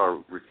 you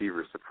saw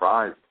receivers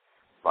surprised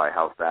by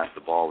how fast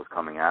the ball was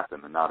coming at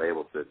them and not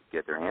able to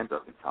get their hands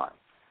up in time.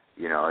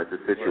 It's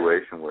a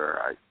situation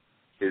where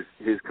his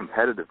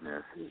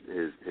competitiveness,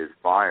 his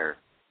fire,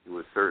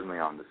 was certainly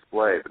on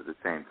display, but at the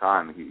same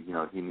time, he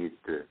needs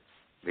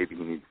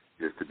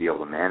just to be able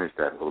to manage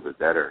that a little bit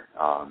better.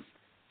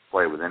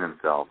 Play within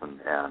himself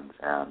and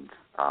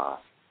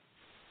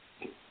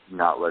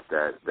not let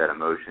that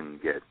emotion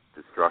get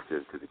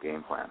destructive to the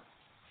game plan.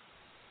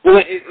 Well,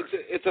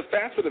 it's a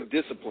facet of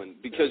discipline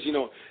because,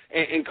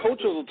 and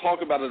coaches will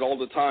talk about it all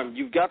the time.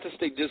 You've got to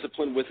stay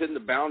disciplined within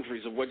the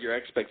boundaries of what your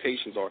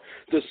expectations are.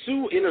 The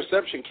Sue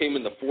interception came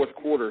in the fourth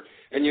quarter,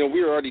 and,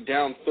 we were already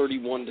down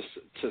 31-6.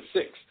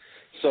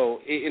 So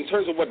in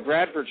terms of what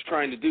Bradford's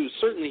trying to do,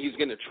 certainly he's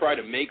going to try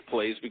to make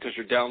plays because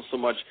you're down so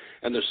much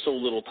and there's so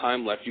little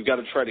time left. You've got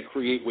to try to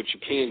create what you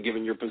can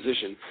given your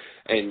position.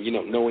 And,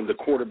 knowing the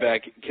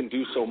quarterback can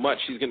do so much,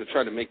 he's going to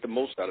try to make the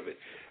most out of it.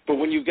 But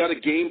when you've got a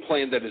game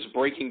plan that is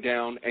breaking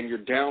down and you're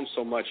down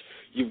so much,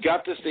 you've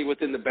got to stay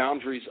within the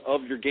boundaries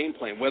of your game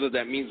plan, whether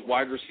that means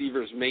wide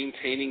receivers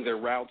maintaining their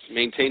routes,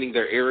 maintaining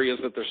their areas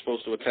that they're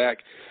supposed to attack,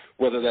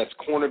 whether that's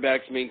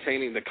cornerbacks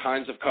maintaining the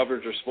kinds of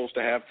coverage they're supposed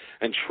to have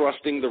and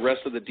trusting the rest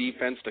of the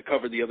defense to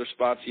cover the other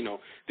spots.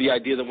 The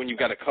idea that when you've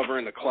got to cover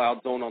in the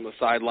cloud zone on the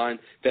sideline,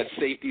 that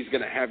safety's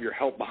going to have your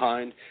help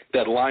behind,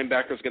 that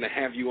linebacker's going to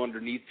have you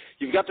underneath.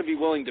 You've got to be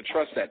willing to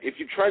trust that. If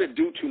you try to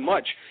do too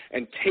much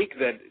and take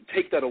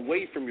that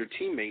away from your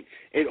teammate,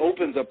 it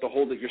opens up the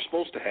hole that you're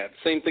supposed to have.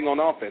 Same thing on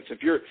offense.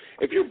 If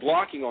you're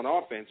blocking on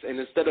offense and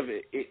instead of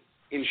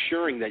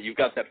ensuring that you've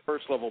got that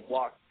first level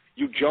block,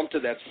 you jump to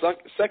that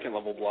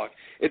second-level block,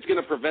 it's going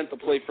to prevent the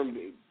play from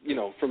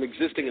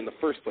existing in the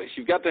first place.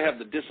 You've got to have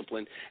the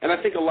discipline. And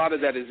I think a lot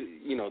of that is,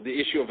 the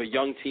issue of a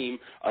young team,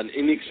 an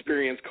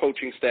inexperienced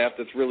coaching staff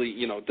that's really,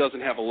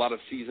 doesn't have a lot of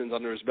seasons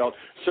under his belt,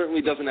 certainly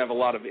doesn't have a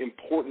lot of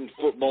important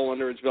football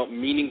under his belt,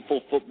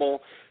 meaningful football.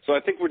 So I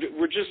think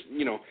we're just,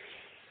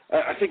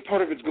 I think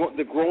part of it's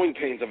the growing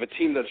pains of a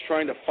team that's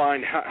trying to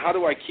find how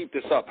do I keep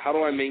this up? How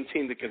do I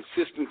maintain the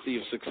consistency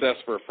of success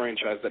for a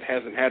franchise that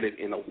hasn't had it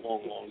in a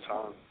long, long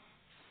time?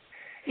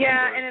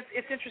 Yeah, and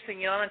it's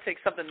interesting. I'm going to take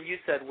something you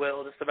said,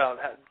 Will, just about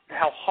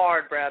how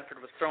hard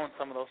Bradford was throwing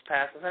some of those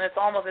passes, and it's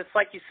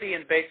like you see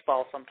in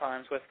baseball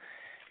sometimes with,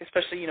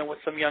 especially with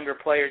some younger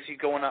players, you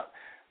going up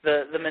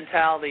the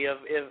mentality of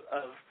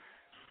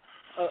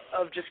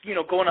just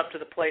going up to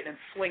the plate and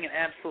swinging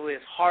absolutely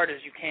as hard as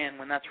you can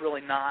when that's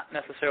really not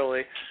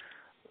necessarily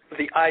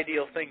the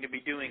ideal thing to be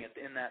doing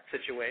in that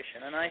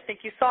situation. And I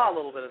think you saw a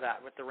little bit of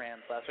that with the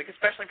Rams last week,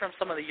 especially from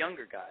some of the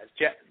younger guys.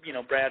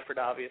 Bradford,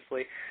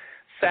 obviously.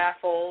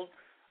 Saffold,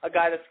 a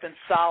guy that's been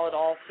solid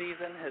all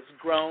season, has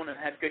grown and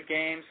had good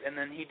games, and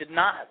then he did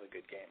not have a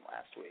good game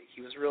last week.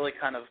 He was really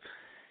kind of,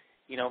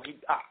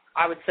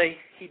 I would say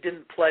he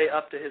didn't play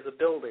up to his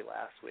ability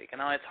last week. And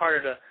now it's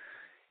harder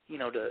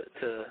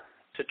to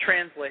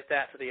translate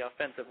that to the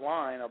offensive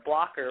line, a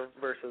blocker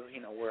versus,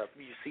 where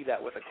you see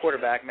that with a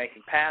quarterback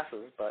making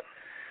passes, but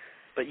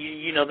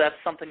that's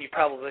something you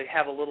probably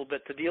have a little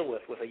bit to deal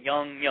with a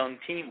young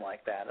team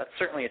like that. That's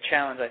certainly a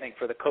challenge, I think,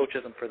 for the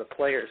coaches and for the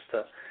players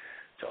to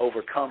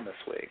overcome this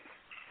week.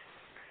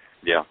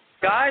 Yeah.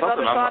 Guys,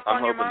 something other thoughts I'm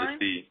on your hoping mind?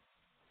 to see.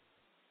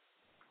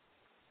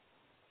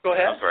 Go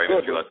ahead. I'm sorry. Go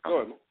ahead.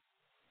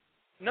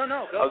 No,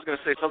 go. I was going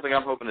to say something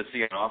I'm hoping to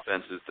see in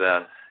offense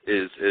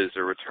is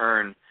a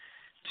return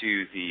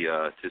to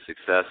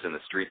success in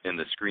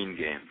the screen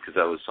game, because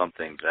that was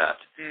something that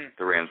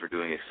the Rams were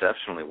doing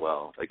exceptionally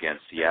well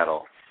against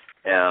Seattle.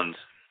 And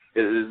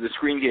the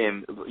screen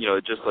game,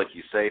 just like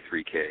you say,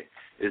 3K,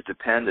 is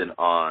dependent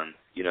on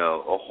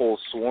a whole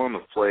swarm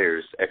of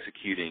players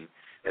executing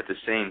at the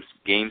same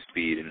game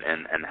speed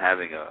and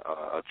having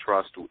a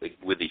trust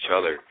with each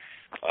other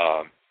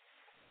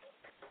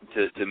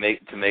to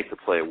make the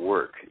play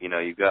work.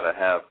 You've got to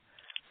have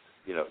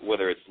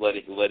whether it's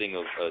letting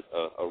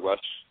a rush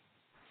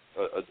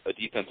a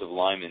defensive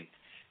lineman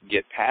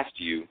get past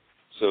you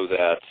so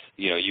that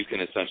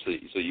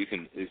you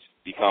can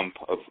become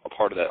a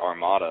part of that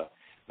armada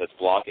that's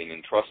blocking,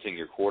 and trusting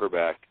your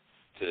quarterback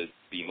to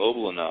be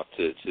mobile enough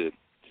to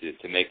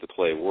make the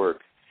play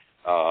work,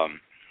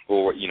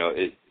 or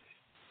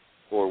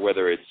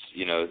whether it's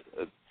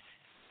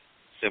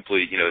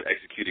simply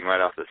executing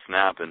right off the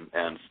snap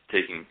and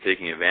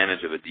taking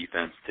advantage of a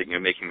defense,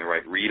 making the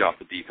right read off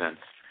the defense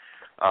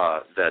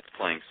that's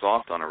playing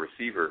soft on a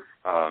receiver.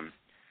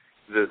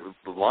 The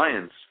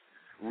Lions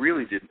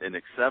really did an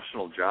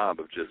exceptional job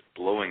of just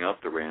blowing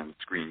up the Rams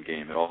screen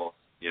game at all,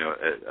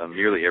 on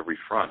nearly every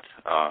front,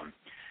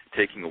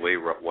 taking away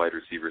wide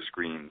receiver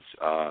screens,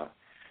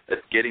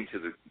 getting to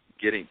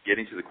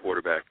the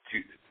quarterback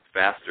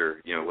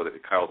faster. Whether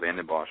Kyle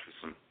Vanden Bosch with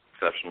some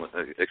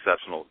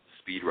exceptional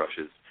speed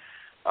rushes,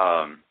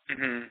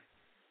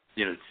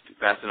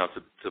 fast enough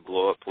to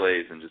blow up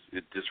plays and just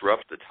it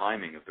disrupts the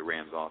timing of the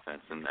Rams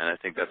offense, and I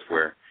think that's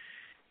where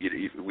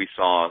we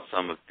saw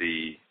some of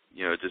the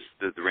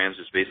the Rams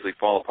just basically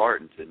fall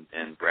apart,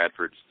 and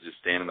Bradford just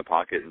stand in the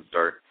pocket and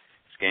start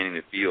scanning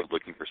the field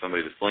looking for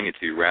somebody to sling it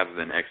to, rather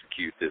than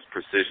execute this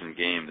precision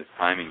game, this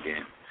timing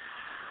game.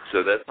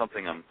 So that's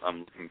something I'm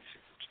looking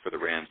for the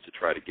Rams to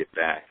try to get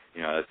back.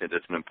 I think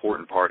that's an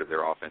important part of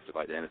their offensive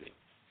identity.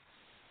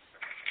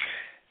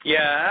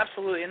 Yeah,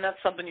 absolutely, and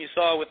that's something you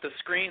saw with the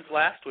screens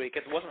last week.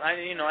 It wasn't, I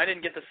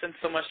didn't get the sense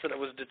so much that it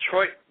was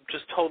Detroit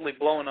just totally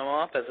blowing them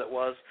up as it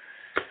was,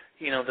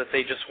 that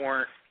they just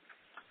weren't.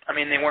 I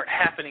mean, they weren't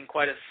happening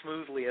quite as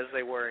smoothly as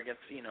they were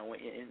against,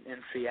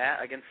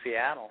 against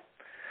Seattle.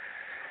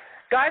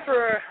 Guys,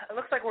 it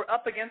looks like we're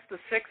up against the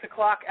 6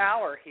 o'clock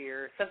hour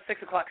here. It's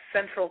 6 o'clock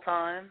Central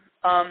Time.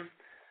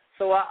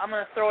 So I'm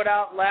going to throw it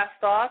out. Last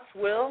thoughts,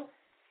 Will?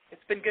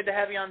 It's been good to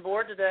have you on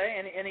board today.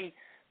 Any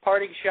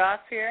parting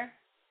shots here?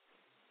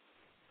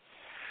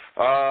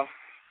 Well,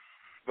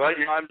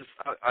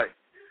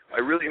 I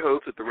really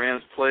hope that the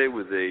Rams play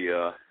with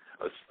a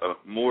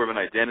more of an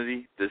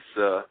identity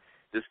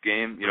this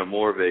game.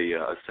 More of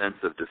a sense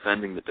of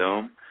defending the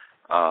dome.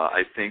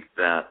 I think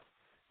that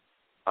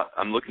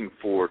I'm looking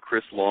for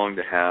Chris Long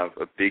to have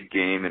a big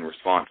game in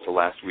response to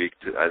last week.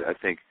 I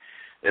think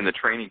in the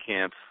training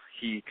camp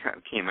he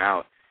came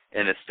out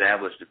and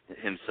established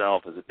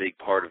himself as a big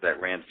part of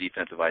that Rams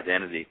defensive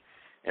identity,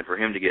 and for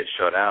him to get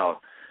shut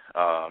out,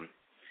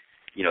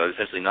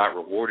 essentially not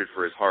rewarded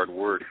for his hard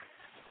work,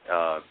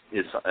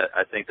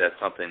 I think that's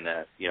something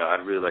that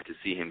I'd really like to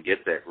see him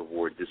get that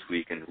reward this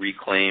week and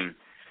reclaim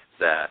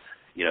that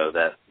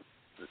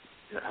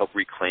help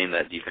reclaim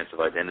that defensive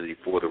identity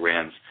for the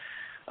Rams.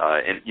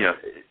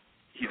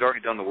 He's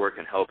already done the work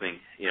in helping,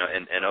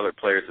 and other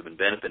players have been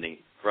benefiting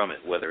from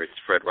it, whether it's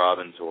Fred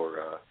Robbins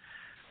or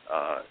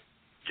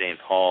James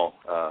Hall,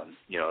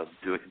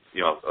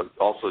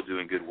 also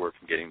doing good work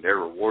and getting their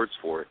rewards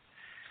for it.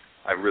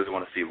 I really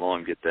want to see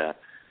Long get that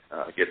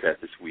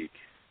this week.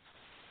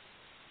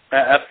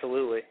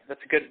 Absolutely.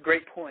 That's a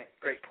great point.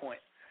 Great point.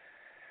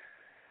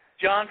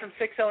 John from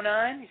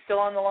 609, you still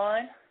on the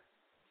line?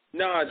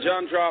 No,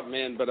 John dropped,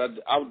 man, but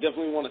I would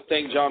definitely want to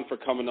thank John for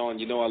coming on.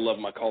 I love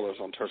my callers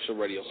on Turf Show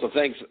Radio. So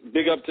thanks.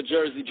 Big up to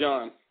Jersey,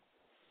 John.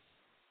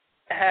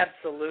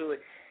 Absolutely.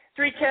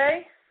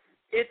 3K,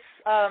 it's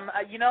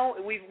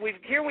we've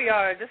here we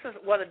are. This is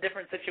what a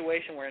different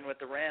situation we're in with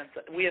the Rams.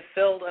 We have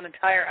filled an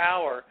entire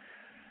hour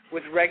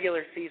with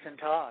regular season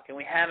talk, and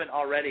we haven't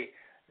already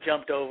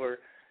jumped over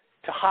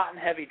to hot and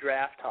heavy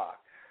draft talk.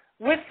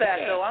 With that,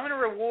 though, I'm going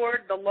to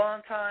reward the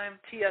longtime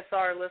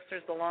TSR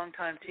listeners, the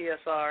longtime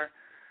TSR,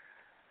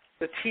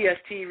 the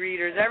TST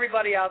readers,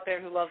 everybody out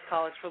there who loves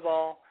college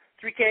football.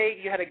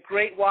 3K, you had a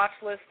great watch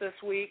list this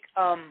week.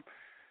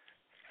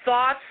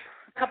 Thoughts,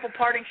 a couple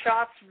parting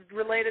shots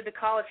related to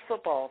college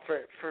football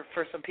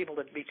for some people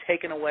to be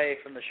taken away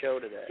from the show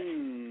today.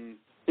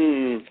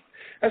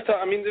 That's tough.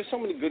 I mean, there's so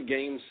many good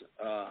games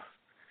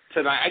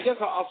tonight. I guess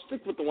I'll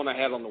stick with the one I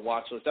had on the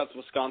watch list. That's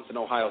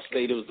Wisconsin-Ohio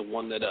State. It was the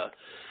one that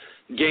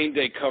Game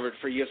Day covered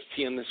for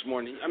ESPN this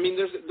morning. I mean,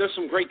 there's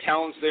some great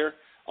talents there.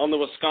 On the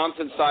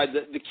Wisconsin side,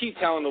 the key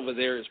talent over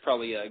there is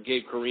probably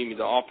Gabe Carimi,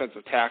 the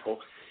offensive tackle.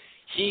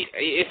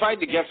 If I had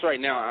to guess right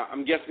now,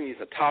 I'm guessing he's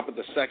the top of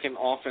the second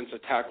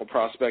offensive tackle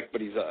prospect,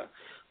 but he's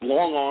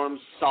long arms,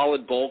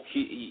 solid bulk.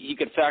 He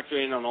could factor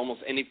in on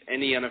almost any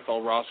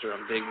NFL roster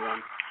on day one.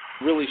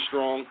 Really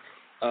strong.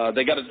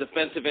 They got a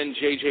defensive end,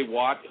 J.J.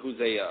 Watt, who's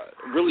a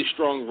really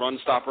strong run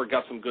stopper,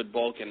 got some good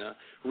bulk, and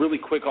really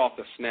quick off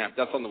the snap.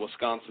 That's on the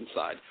Wisconsin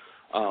side.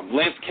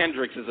 Lance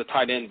Kendricks is a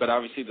tight end, but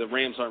obviously the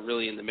Rams aren't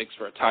really in the mix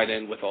for a tight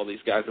end with all these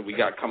guys that we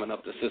got coming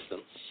up the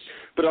system.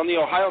 But on the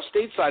Ohio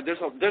State side,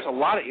 there's a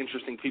lot of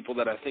interesting people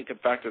that I think have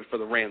factored for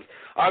the Rams.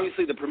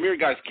 Obviously, the premier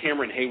guy is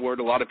Cameron Hayward.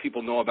 A lot of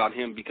people know about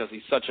him because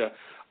he's such a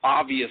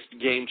obvious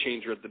game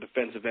changer at the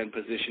defensive end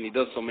position. He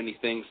does so many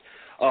things.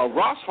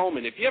 Ross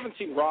Holman, if you haven't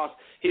seen Ross,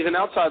 he's an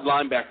outside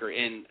linebacker,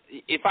 and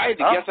if I had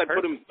to guess, I'd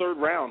put him third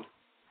round.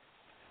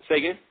 Say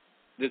again?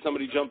 Did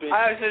somebody jump in?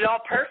 I said,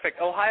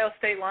 perfect. Ohio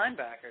State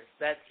linebackers.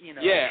 That's,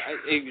 Yeah,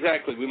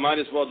 exactly. We might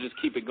as well just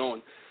keep it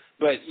going.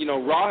 But,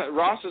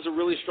 Ross is a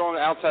really strong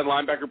outside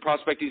linebacker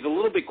prospect. He's a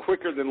little bit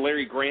quicker than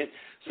Larry Grant,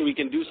 so he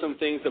can do some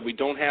things that we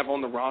don't have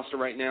on the roster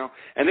right now.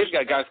 And they've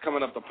got guys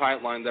coming up the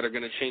pipeline that are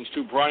going to change,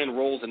 too. Brian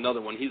Roll's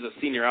another one. He's a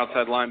senior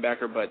outside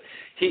linebacker, but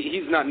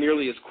he's not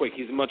nearly as quick.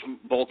 He's much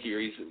bulkier.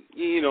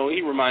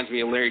 He reminds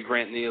me of Larry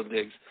Grant and Neil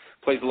Diggs.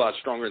 Plays a lot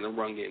stronger in the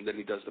run game than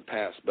he does the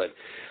pass. But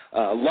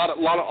a lot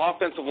of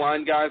offensive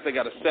line guys. They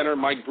got a center,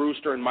 Mike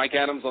Brewster, and Mike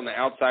Adams on the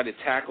outside at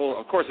tackle.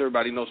 Of course,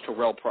 everybody knows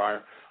Terrell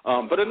Pryor.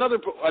 But another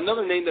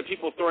name that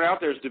people throw out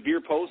there is DeVere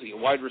Posey, a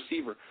wide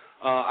receiver.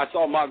 I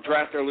saw a mock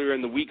draft earlier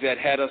in the week that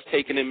had us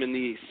taking him in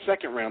the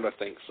second round, I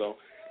think. So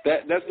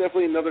that's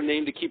definitely another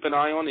name to keep an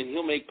eye on, and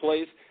he'll make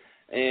plays.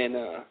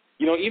 And,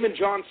 even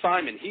John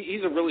Simon,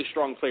 he's a really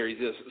strong player. He's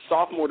a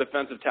sophomore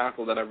defensive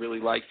tackle that I really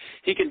like.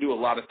 He can do a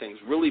lot of things.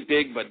 Really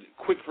big, but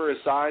quick for his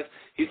size.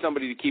 He's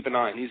somebody to keep an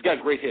eye on. He's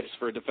got great hips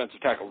for a defensive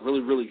tackle,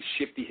 really, really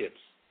shifty hips.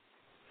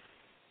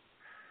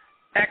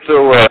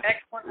 Excellent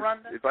run.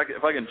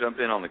 If I can jump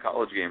in on the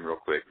college game real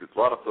quick, because a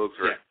lot of folks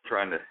are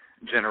trying to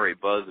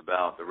generate buzz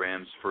about the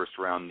Rams'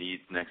 first-round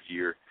needs next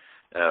year,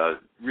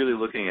 really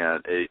looking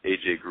at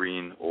A.J.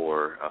 Green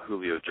or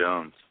Julio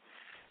Jones.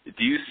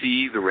 Do you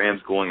see the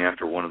Rams going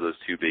after one of those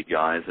two big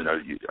guys, and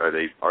are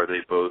they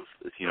both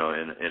in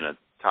a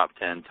top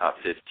 10, top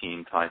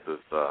 15 type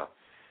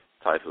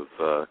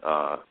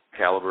of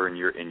caliber in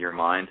your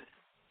mind?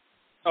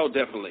 Oh,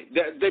 definitely.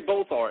 They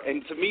both are,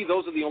 and to me,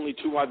 those are the only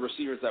two wide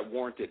receivers that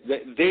warrant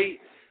it.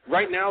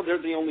 Right now, they're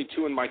the only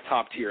two in my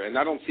top tier, and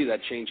I don't see that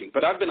changing.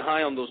 But I've been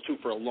high on those two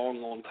for a long,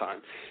 long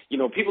time.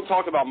 People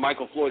talk about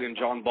Michael Floyd and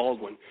John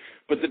Baldwin,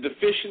 but the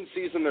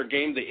deficiencies in their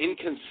game, the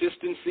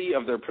inconsistency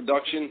of their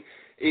production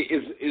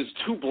is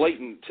too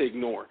blatant to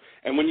ignore.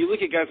 And when you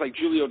look at guys like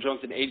Julio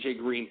Jones and A.J.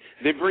 Green,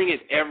 they bring it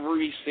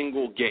every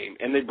single game,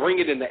 and they bring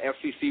it in the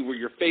SEC where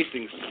you're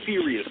facing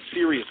serious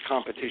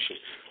competition.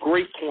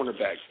 Great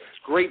cornerbacks,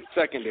 great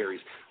secondaries,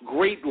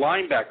 great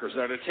linebackers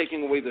that are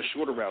taking away the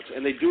shorter routes,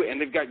 and they do it,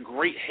 and they've got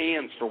great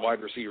hands for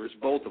wide receivers,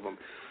 both of them.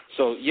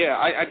 So, yeah,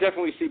 I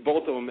definitely see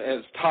both of them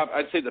as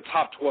I'd say the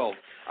top 12.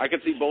 I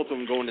could see both of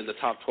them going in the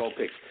top 12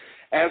 picks.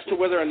 As to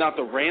whether or not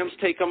the Rams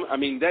take them, I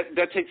mean, that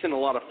takes in a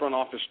lot of front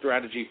office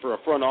strategy for a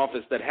front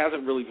office that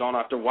hasn't really gone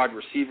after wide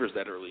receivers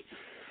that early.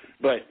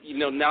 But,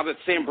 now that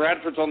Sam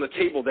Bradford's on the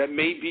table, that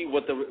may be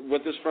what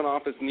this front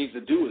office needs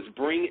to do is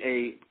bring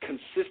a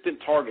consistent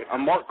target, a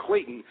Mark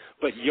Clayton,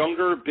 but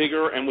younger,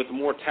 bigger, and with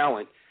more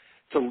talent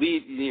to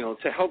lead,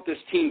 to help this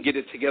team get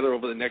it together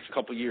over the next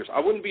couple of years.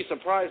 I wouldn't be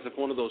surprised if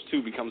one of those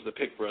two becomes the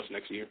pick for us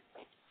next year.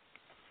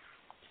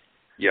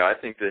 Yeah, I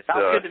think that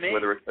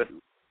whether it's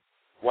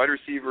wide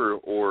receiver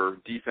or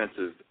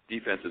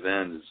defensive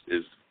end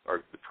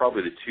are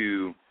probably the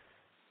two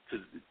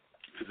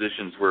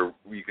positions where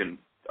you can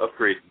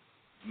upgrade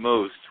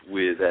most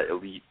with that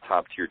elite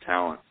top tier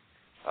talent.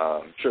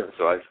 Sure.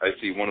 So I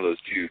see one of those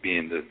two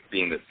being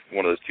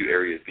one of those two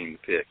areas being the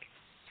pick.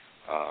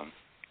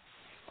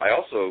 I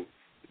also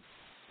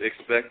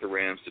expect the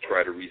Rams to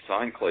try to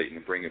re-sign Clayton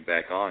and bring him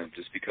back on,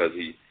 just because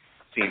he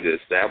seemed to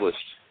establish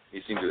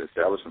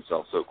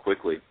himself so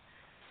quickly.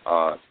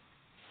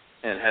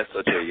 And has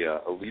such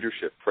a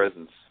leadership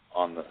presence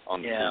on the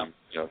team.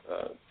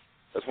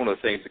 That's one of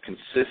the things that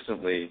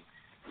consistently,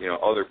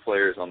 other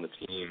players on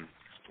the team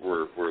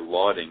were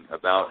lauding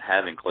about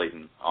having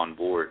Clayton on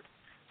board.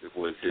 It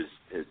was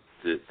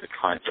the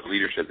kind of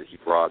leadership that he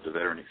brought, the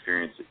veteran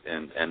experience,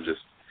 and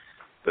just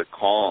the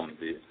calm,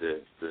 the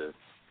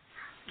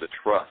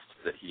trust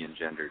that he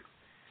engendered.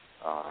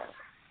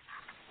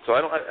 So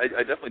I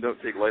definitely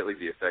don't take lightly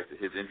the effect that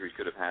his injuries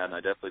could have had, and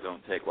I definitely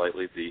don't take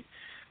lightly the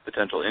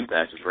potential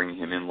impact of bringing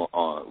him in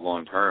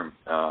long term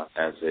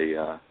as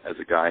a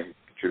guy who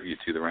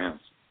contributes to the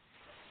Rams.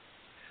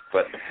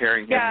 But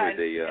pairing him with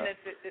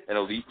an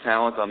elite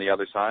talent on the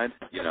other side,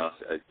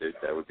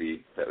 that would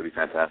be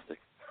fantastic.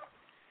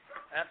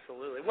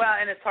 Absolutely. Well,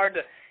 and it's hard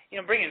to,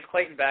 bringing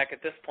Clayton back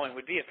at this point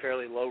would be a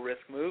fairly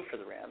low-risk move for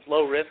the Rams.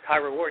 Low risk, high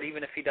reward,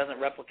 even if he doesn't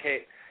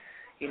replicate,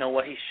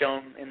 what he's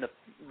shown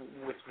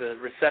with the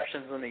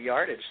receptions and the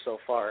yardage so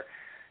far.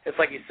 It's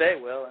like you say,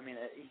 Will. I mean,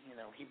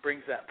 he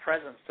brings that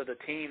presence to the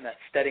team, that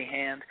steady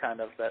hand kind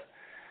of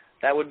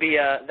that would be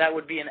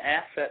an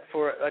asset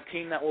for a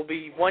team that will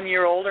be 1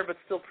 year older but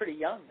still pretty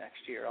young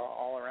next year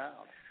all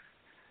around.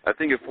 I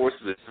think it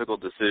forces a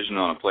difficult decision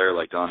on a player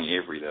like Donnie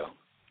Avery, though.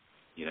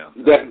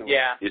 Definitely.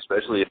 Yeah.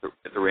 Especially if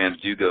the Rams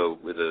do go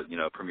with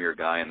a premier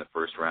guy in the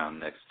first round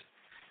next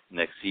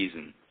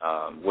season.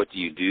 What do?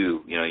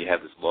 You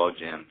have this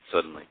logjam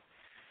suddenly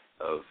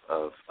of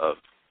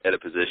at a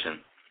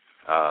position.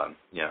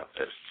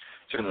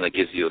 Certainly that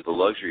gives you the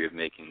luxury of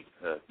making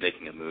a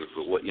move.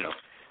 But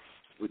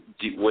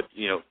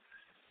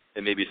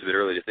and maybe it's a bit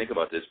early to think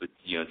about this, but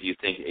do you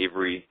think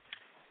Avery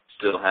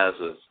still has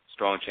a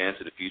strong chance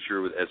at a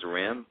future as a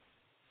Ram?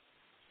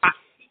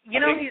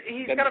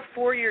 He's got a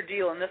 4-year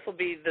deal, and this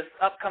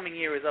upcoming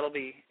year that'll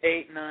be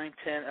 8, 9,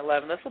 10,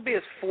 11. This will be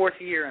his 4th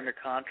year under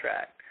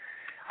contract.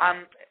 To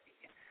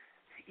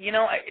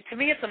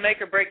me, it's a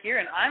make-or-break year,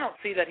 and I don't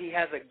see that he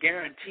has a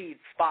guaranteed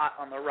spot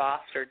on the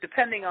roster,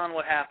 depending on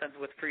what happens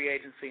with free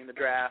agency and the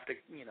draft,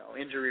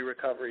 injury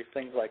recovery,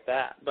 things like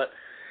that. But,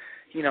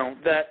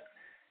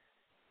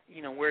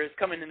 whereas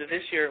coming into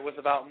this year, it was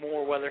about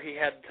more whether he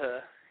had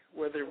to,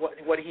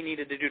 what he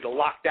needed to do to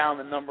lock down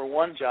the number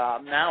one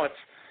job. Now it's,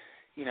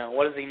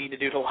 what does he need to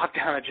do to lock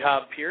down a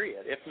job,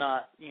 period, if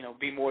not,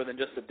 be more than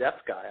just a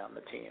depth guy on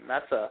the team.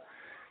 That's a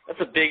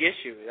big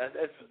issue.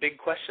 That's a big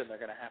question they're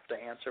going to have to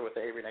answer with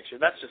Avery next year.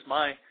 That's just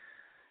my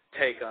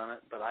take on it,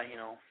 but I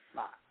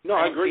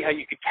agree. See how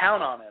you could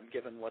count on him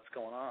given what's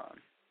going on.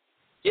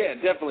 Yeah,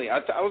 definitely. I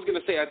was going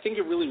to say, I think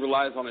it really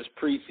relies on his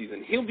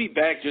preseason. He'll be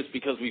back just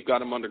because we've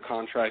got him under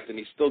contract, and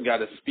he's still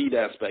got a speed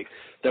aspect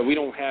that we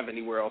don't have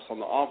anywhere else on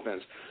the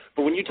offense.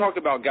 But when you talk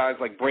about guys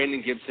like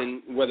Brandon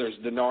Gibson, whether it's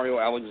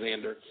Denario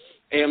Alexander,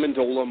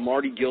 Amendola,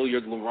 Marty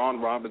Gilliard,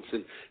 LaRon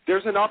Robinson,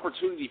 there's an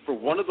opportunity for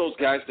one of those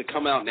guys to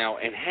come out now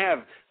and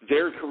have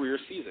their career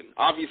season.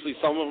 Obviously,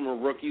 some of them are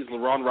rookies.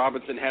 LaRon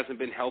Robinson hasn't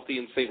been healthy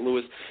in St.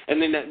 Louis,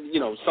 and then,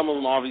 some of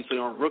them obviously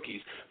aren't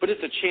rookies. But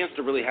it's a chance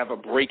to really have a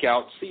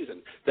breakout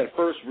season, that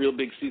first real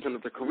big season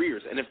of their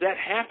careers. And if that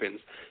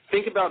happens,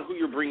 think about who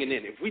you're bringing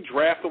in. If we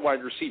draft a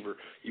wide receiver,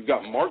 you've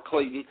got Mark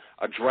Clayton,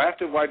 a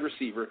drafted wide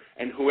receiver,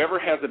 and whoever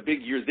has a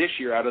big year this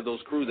year out of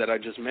those crew that I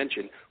just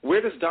mentioned,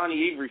 where does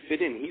Donnie Avery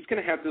fit in? He's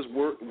going to have to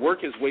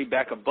work his way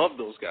back above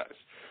those guys.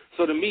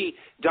 So to me,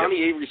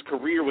 Donnie Avery's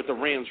career with the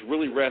Rams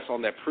really rests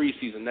on that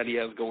preseason that he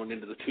has going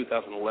into the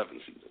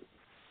 2011 season.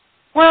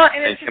 Well,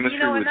 and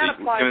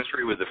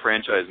chemistry with the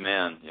franchise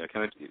man,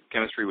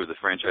 chemistry with the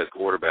franchise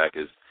quarterback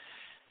is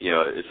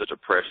such a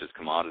precious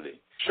commodity.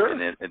 Sure.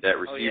 And that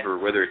receiver,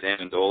 whether it's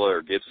Amendola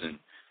or Gibson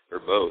or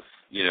both,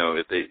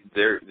 if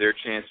their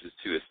chances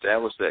to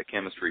establish that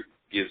chemistry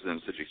gives them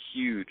such a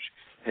huge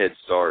head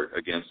start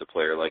against a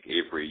player like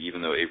Avery,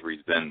 even though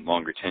Avery's been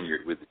longer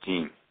tenured with the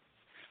team.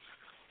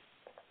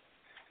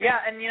 Yeah,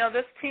 and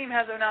this team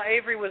has now.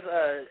 Avery was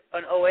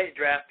an 2008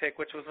 draft pick,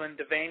 which was when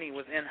Devaney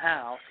was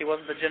in-house. He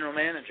wasn't the general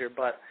manager,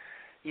 but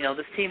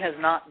this team has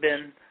not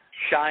been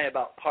shy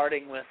about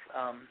parting with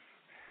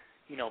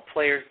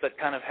players that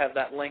kind of have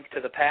that link to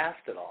the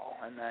past at all,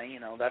 and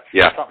that's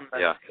something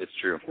that it's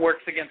true.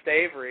 Works against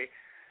Avery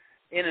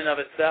in and of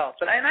itself.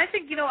 But I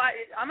think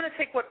I'm going to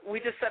take what we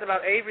just said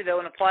about Avery though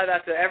and apply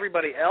that to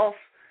everybody else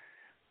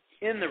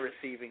in the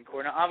receiving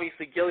corps. Now,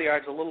 obviously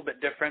Gilliard's a little bit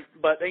different,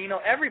 but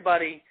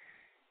everybody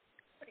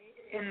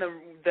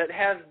that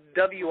has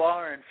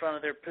WR in front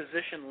of their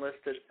position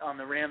listed on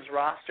the Rams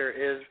roster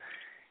is,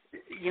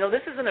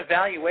 this is an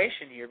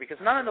evaluation year because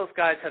none of those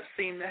guys have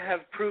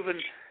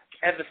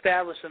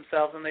established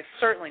themselves, and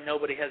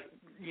nobody has,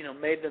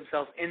 made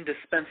themselves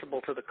indispensable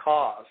to the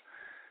cause.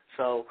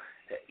 So,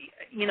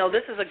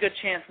 this is a good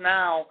chance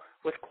now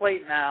with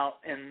Clayton out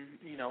and,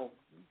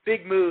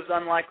 big moves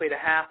unlikely to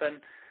happen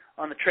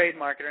on the trade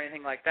market or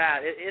anything like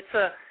that.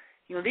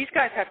 These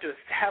guys have to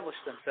establish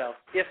themselves,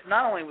 if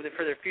not only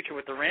for their future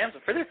with the Rams,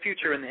 but for their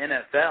future in the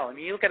NFL. I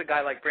mean, you look at a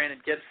guy like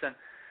Brandon Gibson,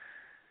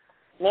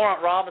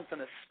 Laurent Robinson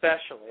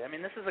especially. I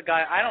mean, this is a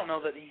guy, I don't know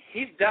that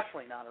he's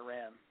definitely not a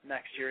Ram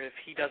next year if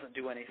he doesn't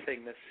do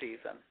anything this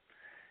season.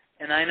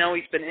 And I know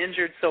he's been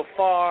injured so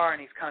far,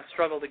 and he's kind of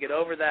struggled to get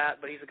over that,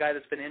 but he's a guy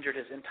that's been injured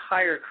his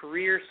entire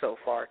career so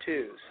far,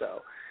 too.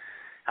 So,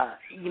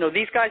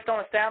 these guys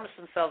don't establish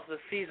themselves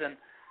this season.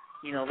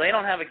 they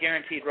don't have a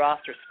guaranteed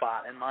roster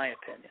spot, in my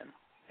opinion.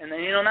 And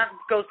then, that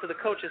goes to the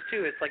coaches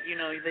too. It's like,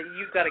 that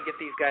you've got to get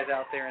these guys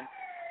out there and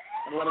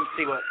let them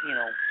see what,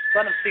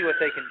 let them see what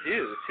they can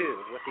do too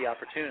with the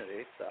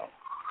opportunity. So,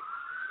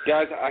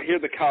 guys, I hear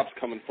the cops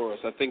coming for us.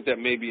 I think that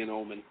may be an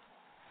omen.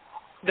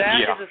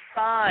 That is a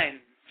sign,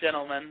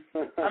 gentlemen.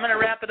 I'm going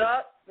to wrap it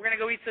up. We're going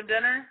to go eat some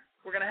dinner.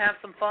 We're going to have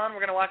some fun. We're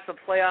going to watch some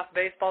playoff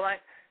baseball night.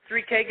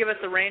 3K, give us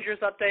the Rangers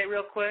update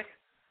real quick.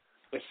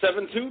 It's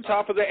 7-2,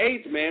 top of the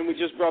 8th, man. We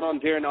just brought on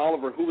Darren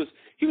Oliver,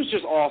 he was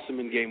just awesome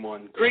in Game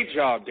 1. Great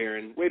job,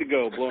 Darren. Way to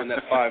go, blowing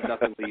that 5-0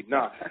 lead.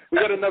 We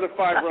got another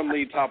 5-run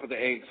lead, top of the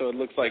 8th, so it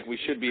looks like we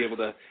should be able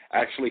to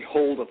actually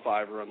hold a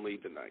 5-run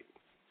lead tonight.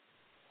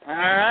 All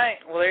right.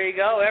 Well, there you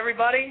go,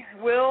 everybody.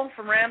 Will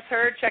from Rams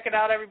Herd. Check it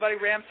out, everybody,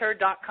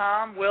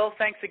 ramsherd.com. Will,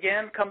 thanks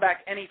again. Come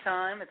back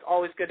anytime. It's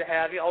always good to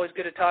have you. Always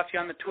good to talk to you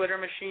on the Twitter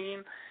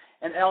machine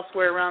and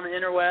elsewhere around the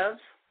interwebs.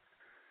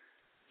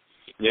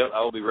 Yep,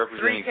 I will be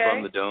representing 3K.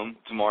 from the Dome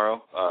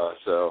tomorrow,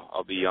 so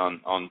I'll be on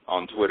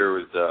Twitter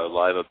with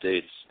live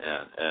updates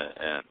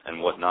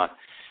and whatnot.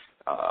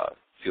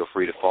 Feel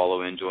free to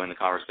follow and join the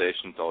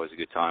conversation. It's always a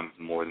good time.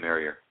 The more the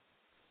merrier.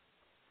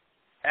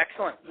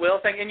 Excellent. Will,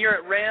 thank you. And you're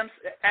at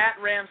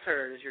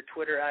Ramsherd is your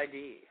Twitter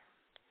ID.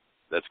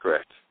 That's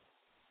correct.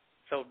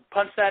 So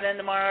punch that in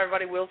tomorrow,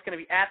 everybody. Will's going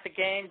to be at the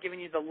game giving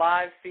you the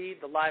live feed,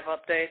 the live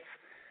updates.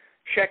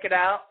 Check it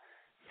out.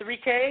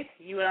 3K,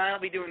 you and I will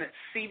be doing it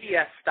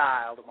CBS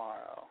style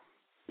tomorrow.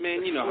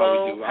 Man, you know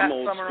how we do. I'm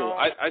old school.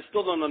 I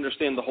still don't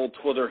understand the whole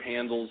Twitter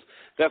handles.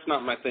 That's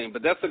not my thing.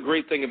 But that's the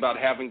great thing about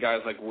having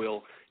guys like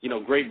Will.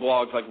 Great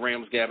blogs like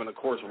Rams Gab and, of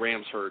course,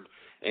 Rams Herd.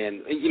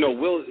 And,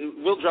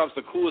 Will drops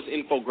the coolest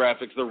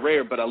infographics. They're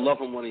rare, but I love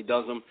them when he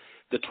does them.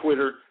 The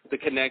Twitter, the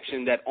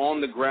connection, that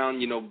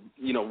on-the-ground,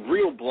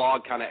 real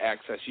blog kind of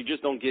access. You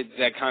just don't get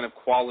that kind of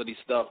quality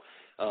stuff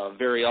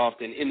very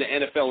often in the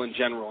NFL in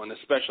general, and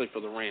especially for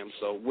the Rams.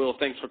 So, Will,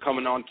 thanks for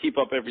coming on. Keep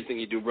up everything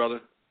you do, brother.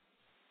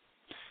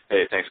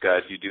 Hey, thanks,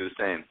 guys. You do the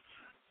same.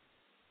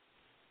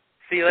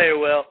 See you later,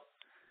 Will.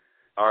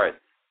 All right.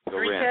 Go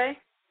 3K? Rams.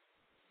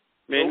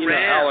 Man, go you know,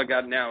 Rams. all I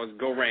got now is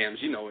go Rams.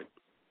 You know it.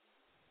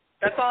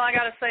 That's all I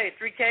got to say.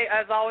 3K,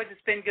 as always,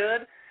 it's been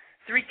good.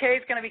 3K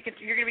is going to be,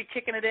 you're going to be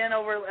kicking it in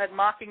over at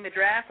Mocking the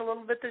Draft a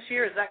little bit this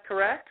year. Is that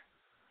correct?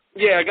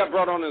 Yeah, I got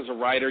brought on as a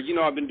writer.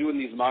 I've been doing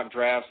these mock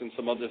drafts and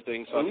some other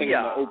things, so I think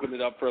I'm going to open it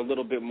up for a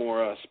little bit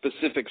more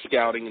specific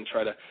scouting and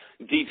try to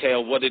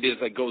detail what it is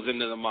that goes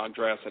into the mock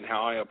drafts and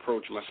how I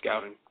approach my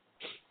scouting.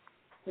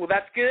 Well,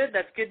 that's good.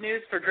 That's good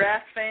news for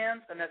draft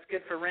fans, and that's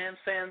good for Rams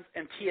fans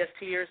and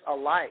TSTers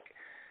alike.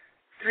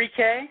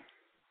 3K,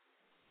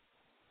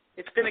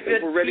 it's been a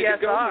good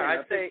TSR.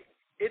 I'd say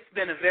it's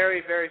been a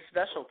very, very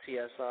special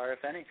TSR,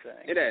 if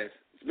anything. It has.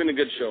 It's been a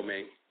good show,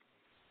 man.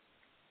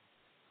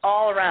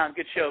 All around,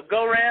 good show.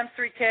 Go Rams,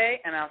 3K,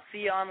 and I'll see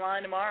you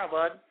online tomorrow,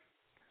 bud.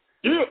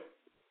 Yeah.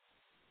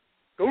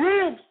 Go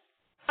Rams.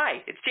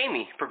 Hi, it's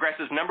Jamie,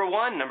 Progressive's #1,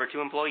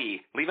 #2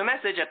 employee. Leave a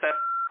message at the...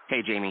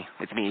 Hey, Jamie.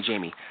 It's me,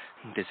 Jamie.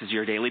 This is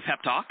your daily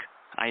pep talk.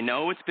 I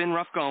know it's been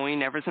rough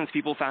going ever since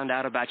people found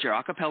out about your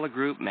a cappella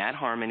group, Mad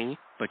Harmony,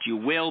 but you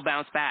will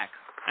bounce back.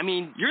 I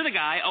mean, you're the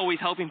guy always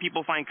helping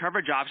people find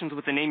coverage options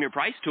with the Name Your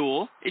Price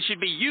tool. It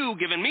should be you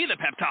giving me the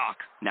pep talk.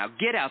 Now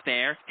get out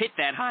there, hit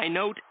that high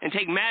note, and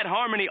take Mad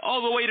Harmony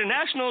all the way to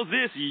nationals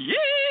this year!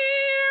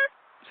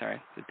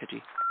 Sorry, it's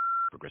pitchy.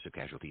 Progressive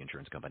Casualty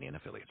Insurance Company and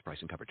Affiliates. Price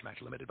and coverage match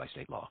limited by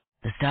state law.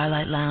 The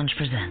Starlight Lounge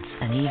presents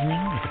An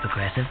Evening with the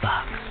Progressive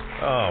Box.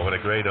 Oh, what a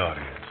great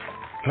audience.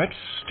 Let's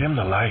dim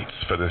the lights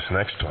for this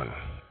next one.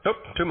 Nope,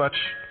 too much.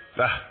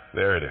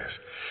 There it is.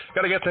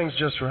 Got to get things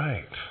just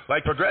right.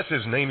 Like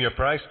Progressive's Name Your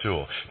Price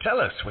tool. Tell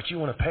us what you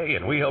want to pay,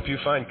 and we help you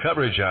find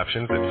coverage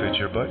options that fit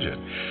your budget.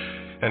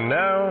 And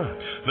now,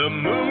 the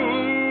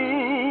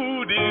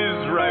mood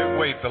is right.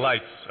 Wait, the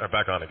lights are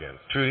back on again.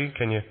 Trudy,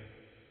 can you?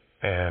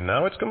 And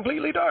now it's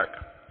completely dark.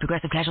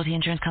 Progressive Casualty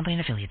Insurance Company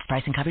and Affiliates.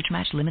 Price and coverage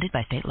match limited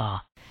by state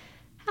law.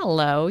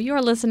 Hello,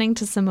 you're listening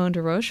to Simone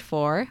de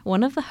Rochefort,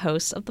 one of the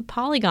hosts of The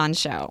Polygon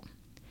Show.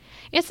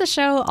 It's a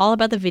show all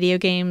about the video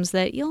games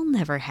that you'll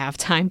never have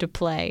time to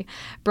play,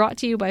 brought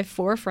to you by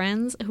 4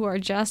 friends who are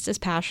just as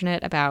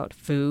passionate about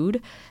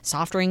food,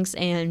 soft drinks,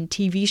 and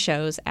TV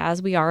shows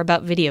as we are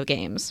about video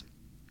games.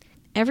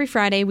 Every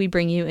Friday, we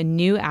bring you a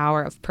new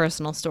hour of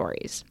personal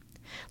stories,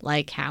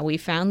 like how we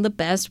found the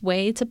best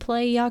way to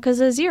play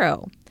Yakuza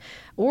 0,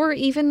 or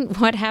even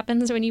what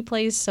happens when you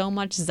play so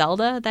much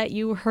Zelda that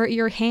you hurt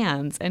your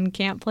hands and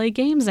can't play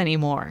games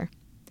anymore.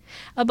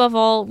 Above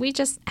all, we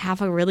just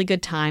have a really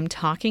good time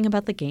talking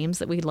about the games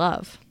that we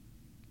love.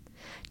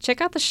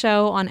 Check out the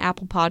show on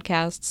Apple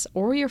Podcasts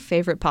or your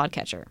favorite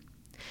podcatcher.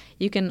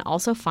 You can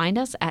also find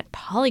us at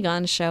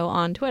Polygon Show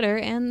on Twitter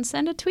and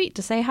send a tweet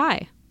to say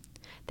hi.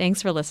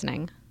 Thanks for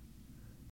listening.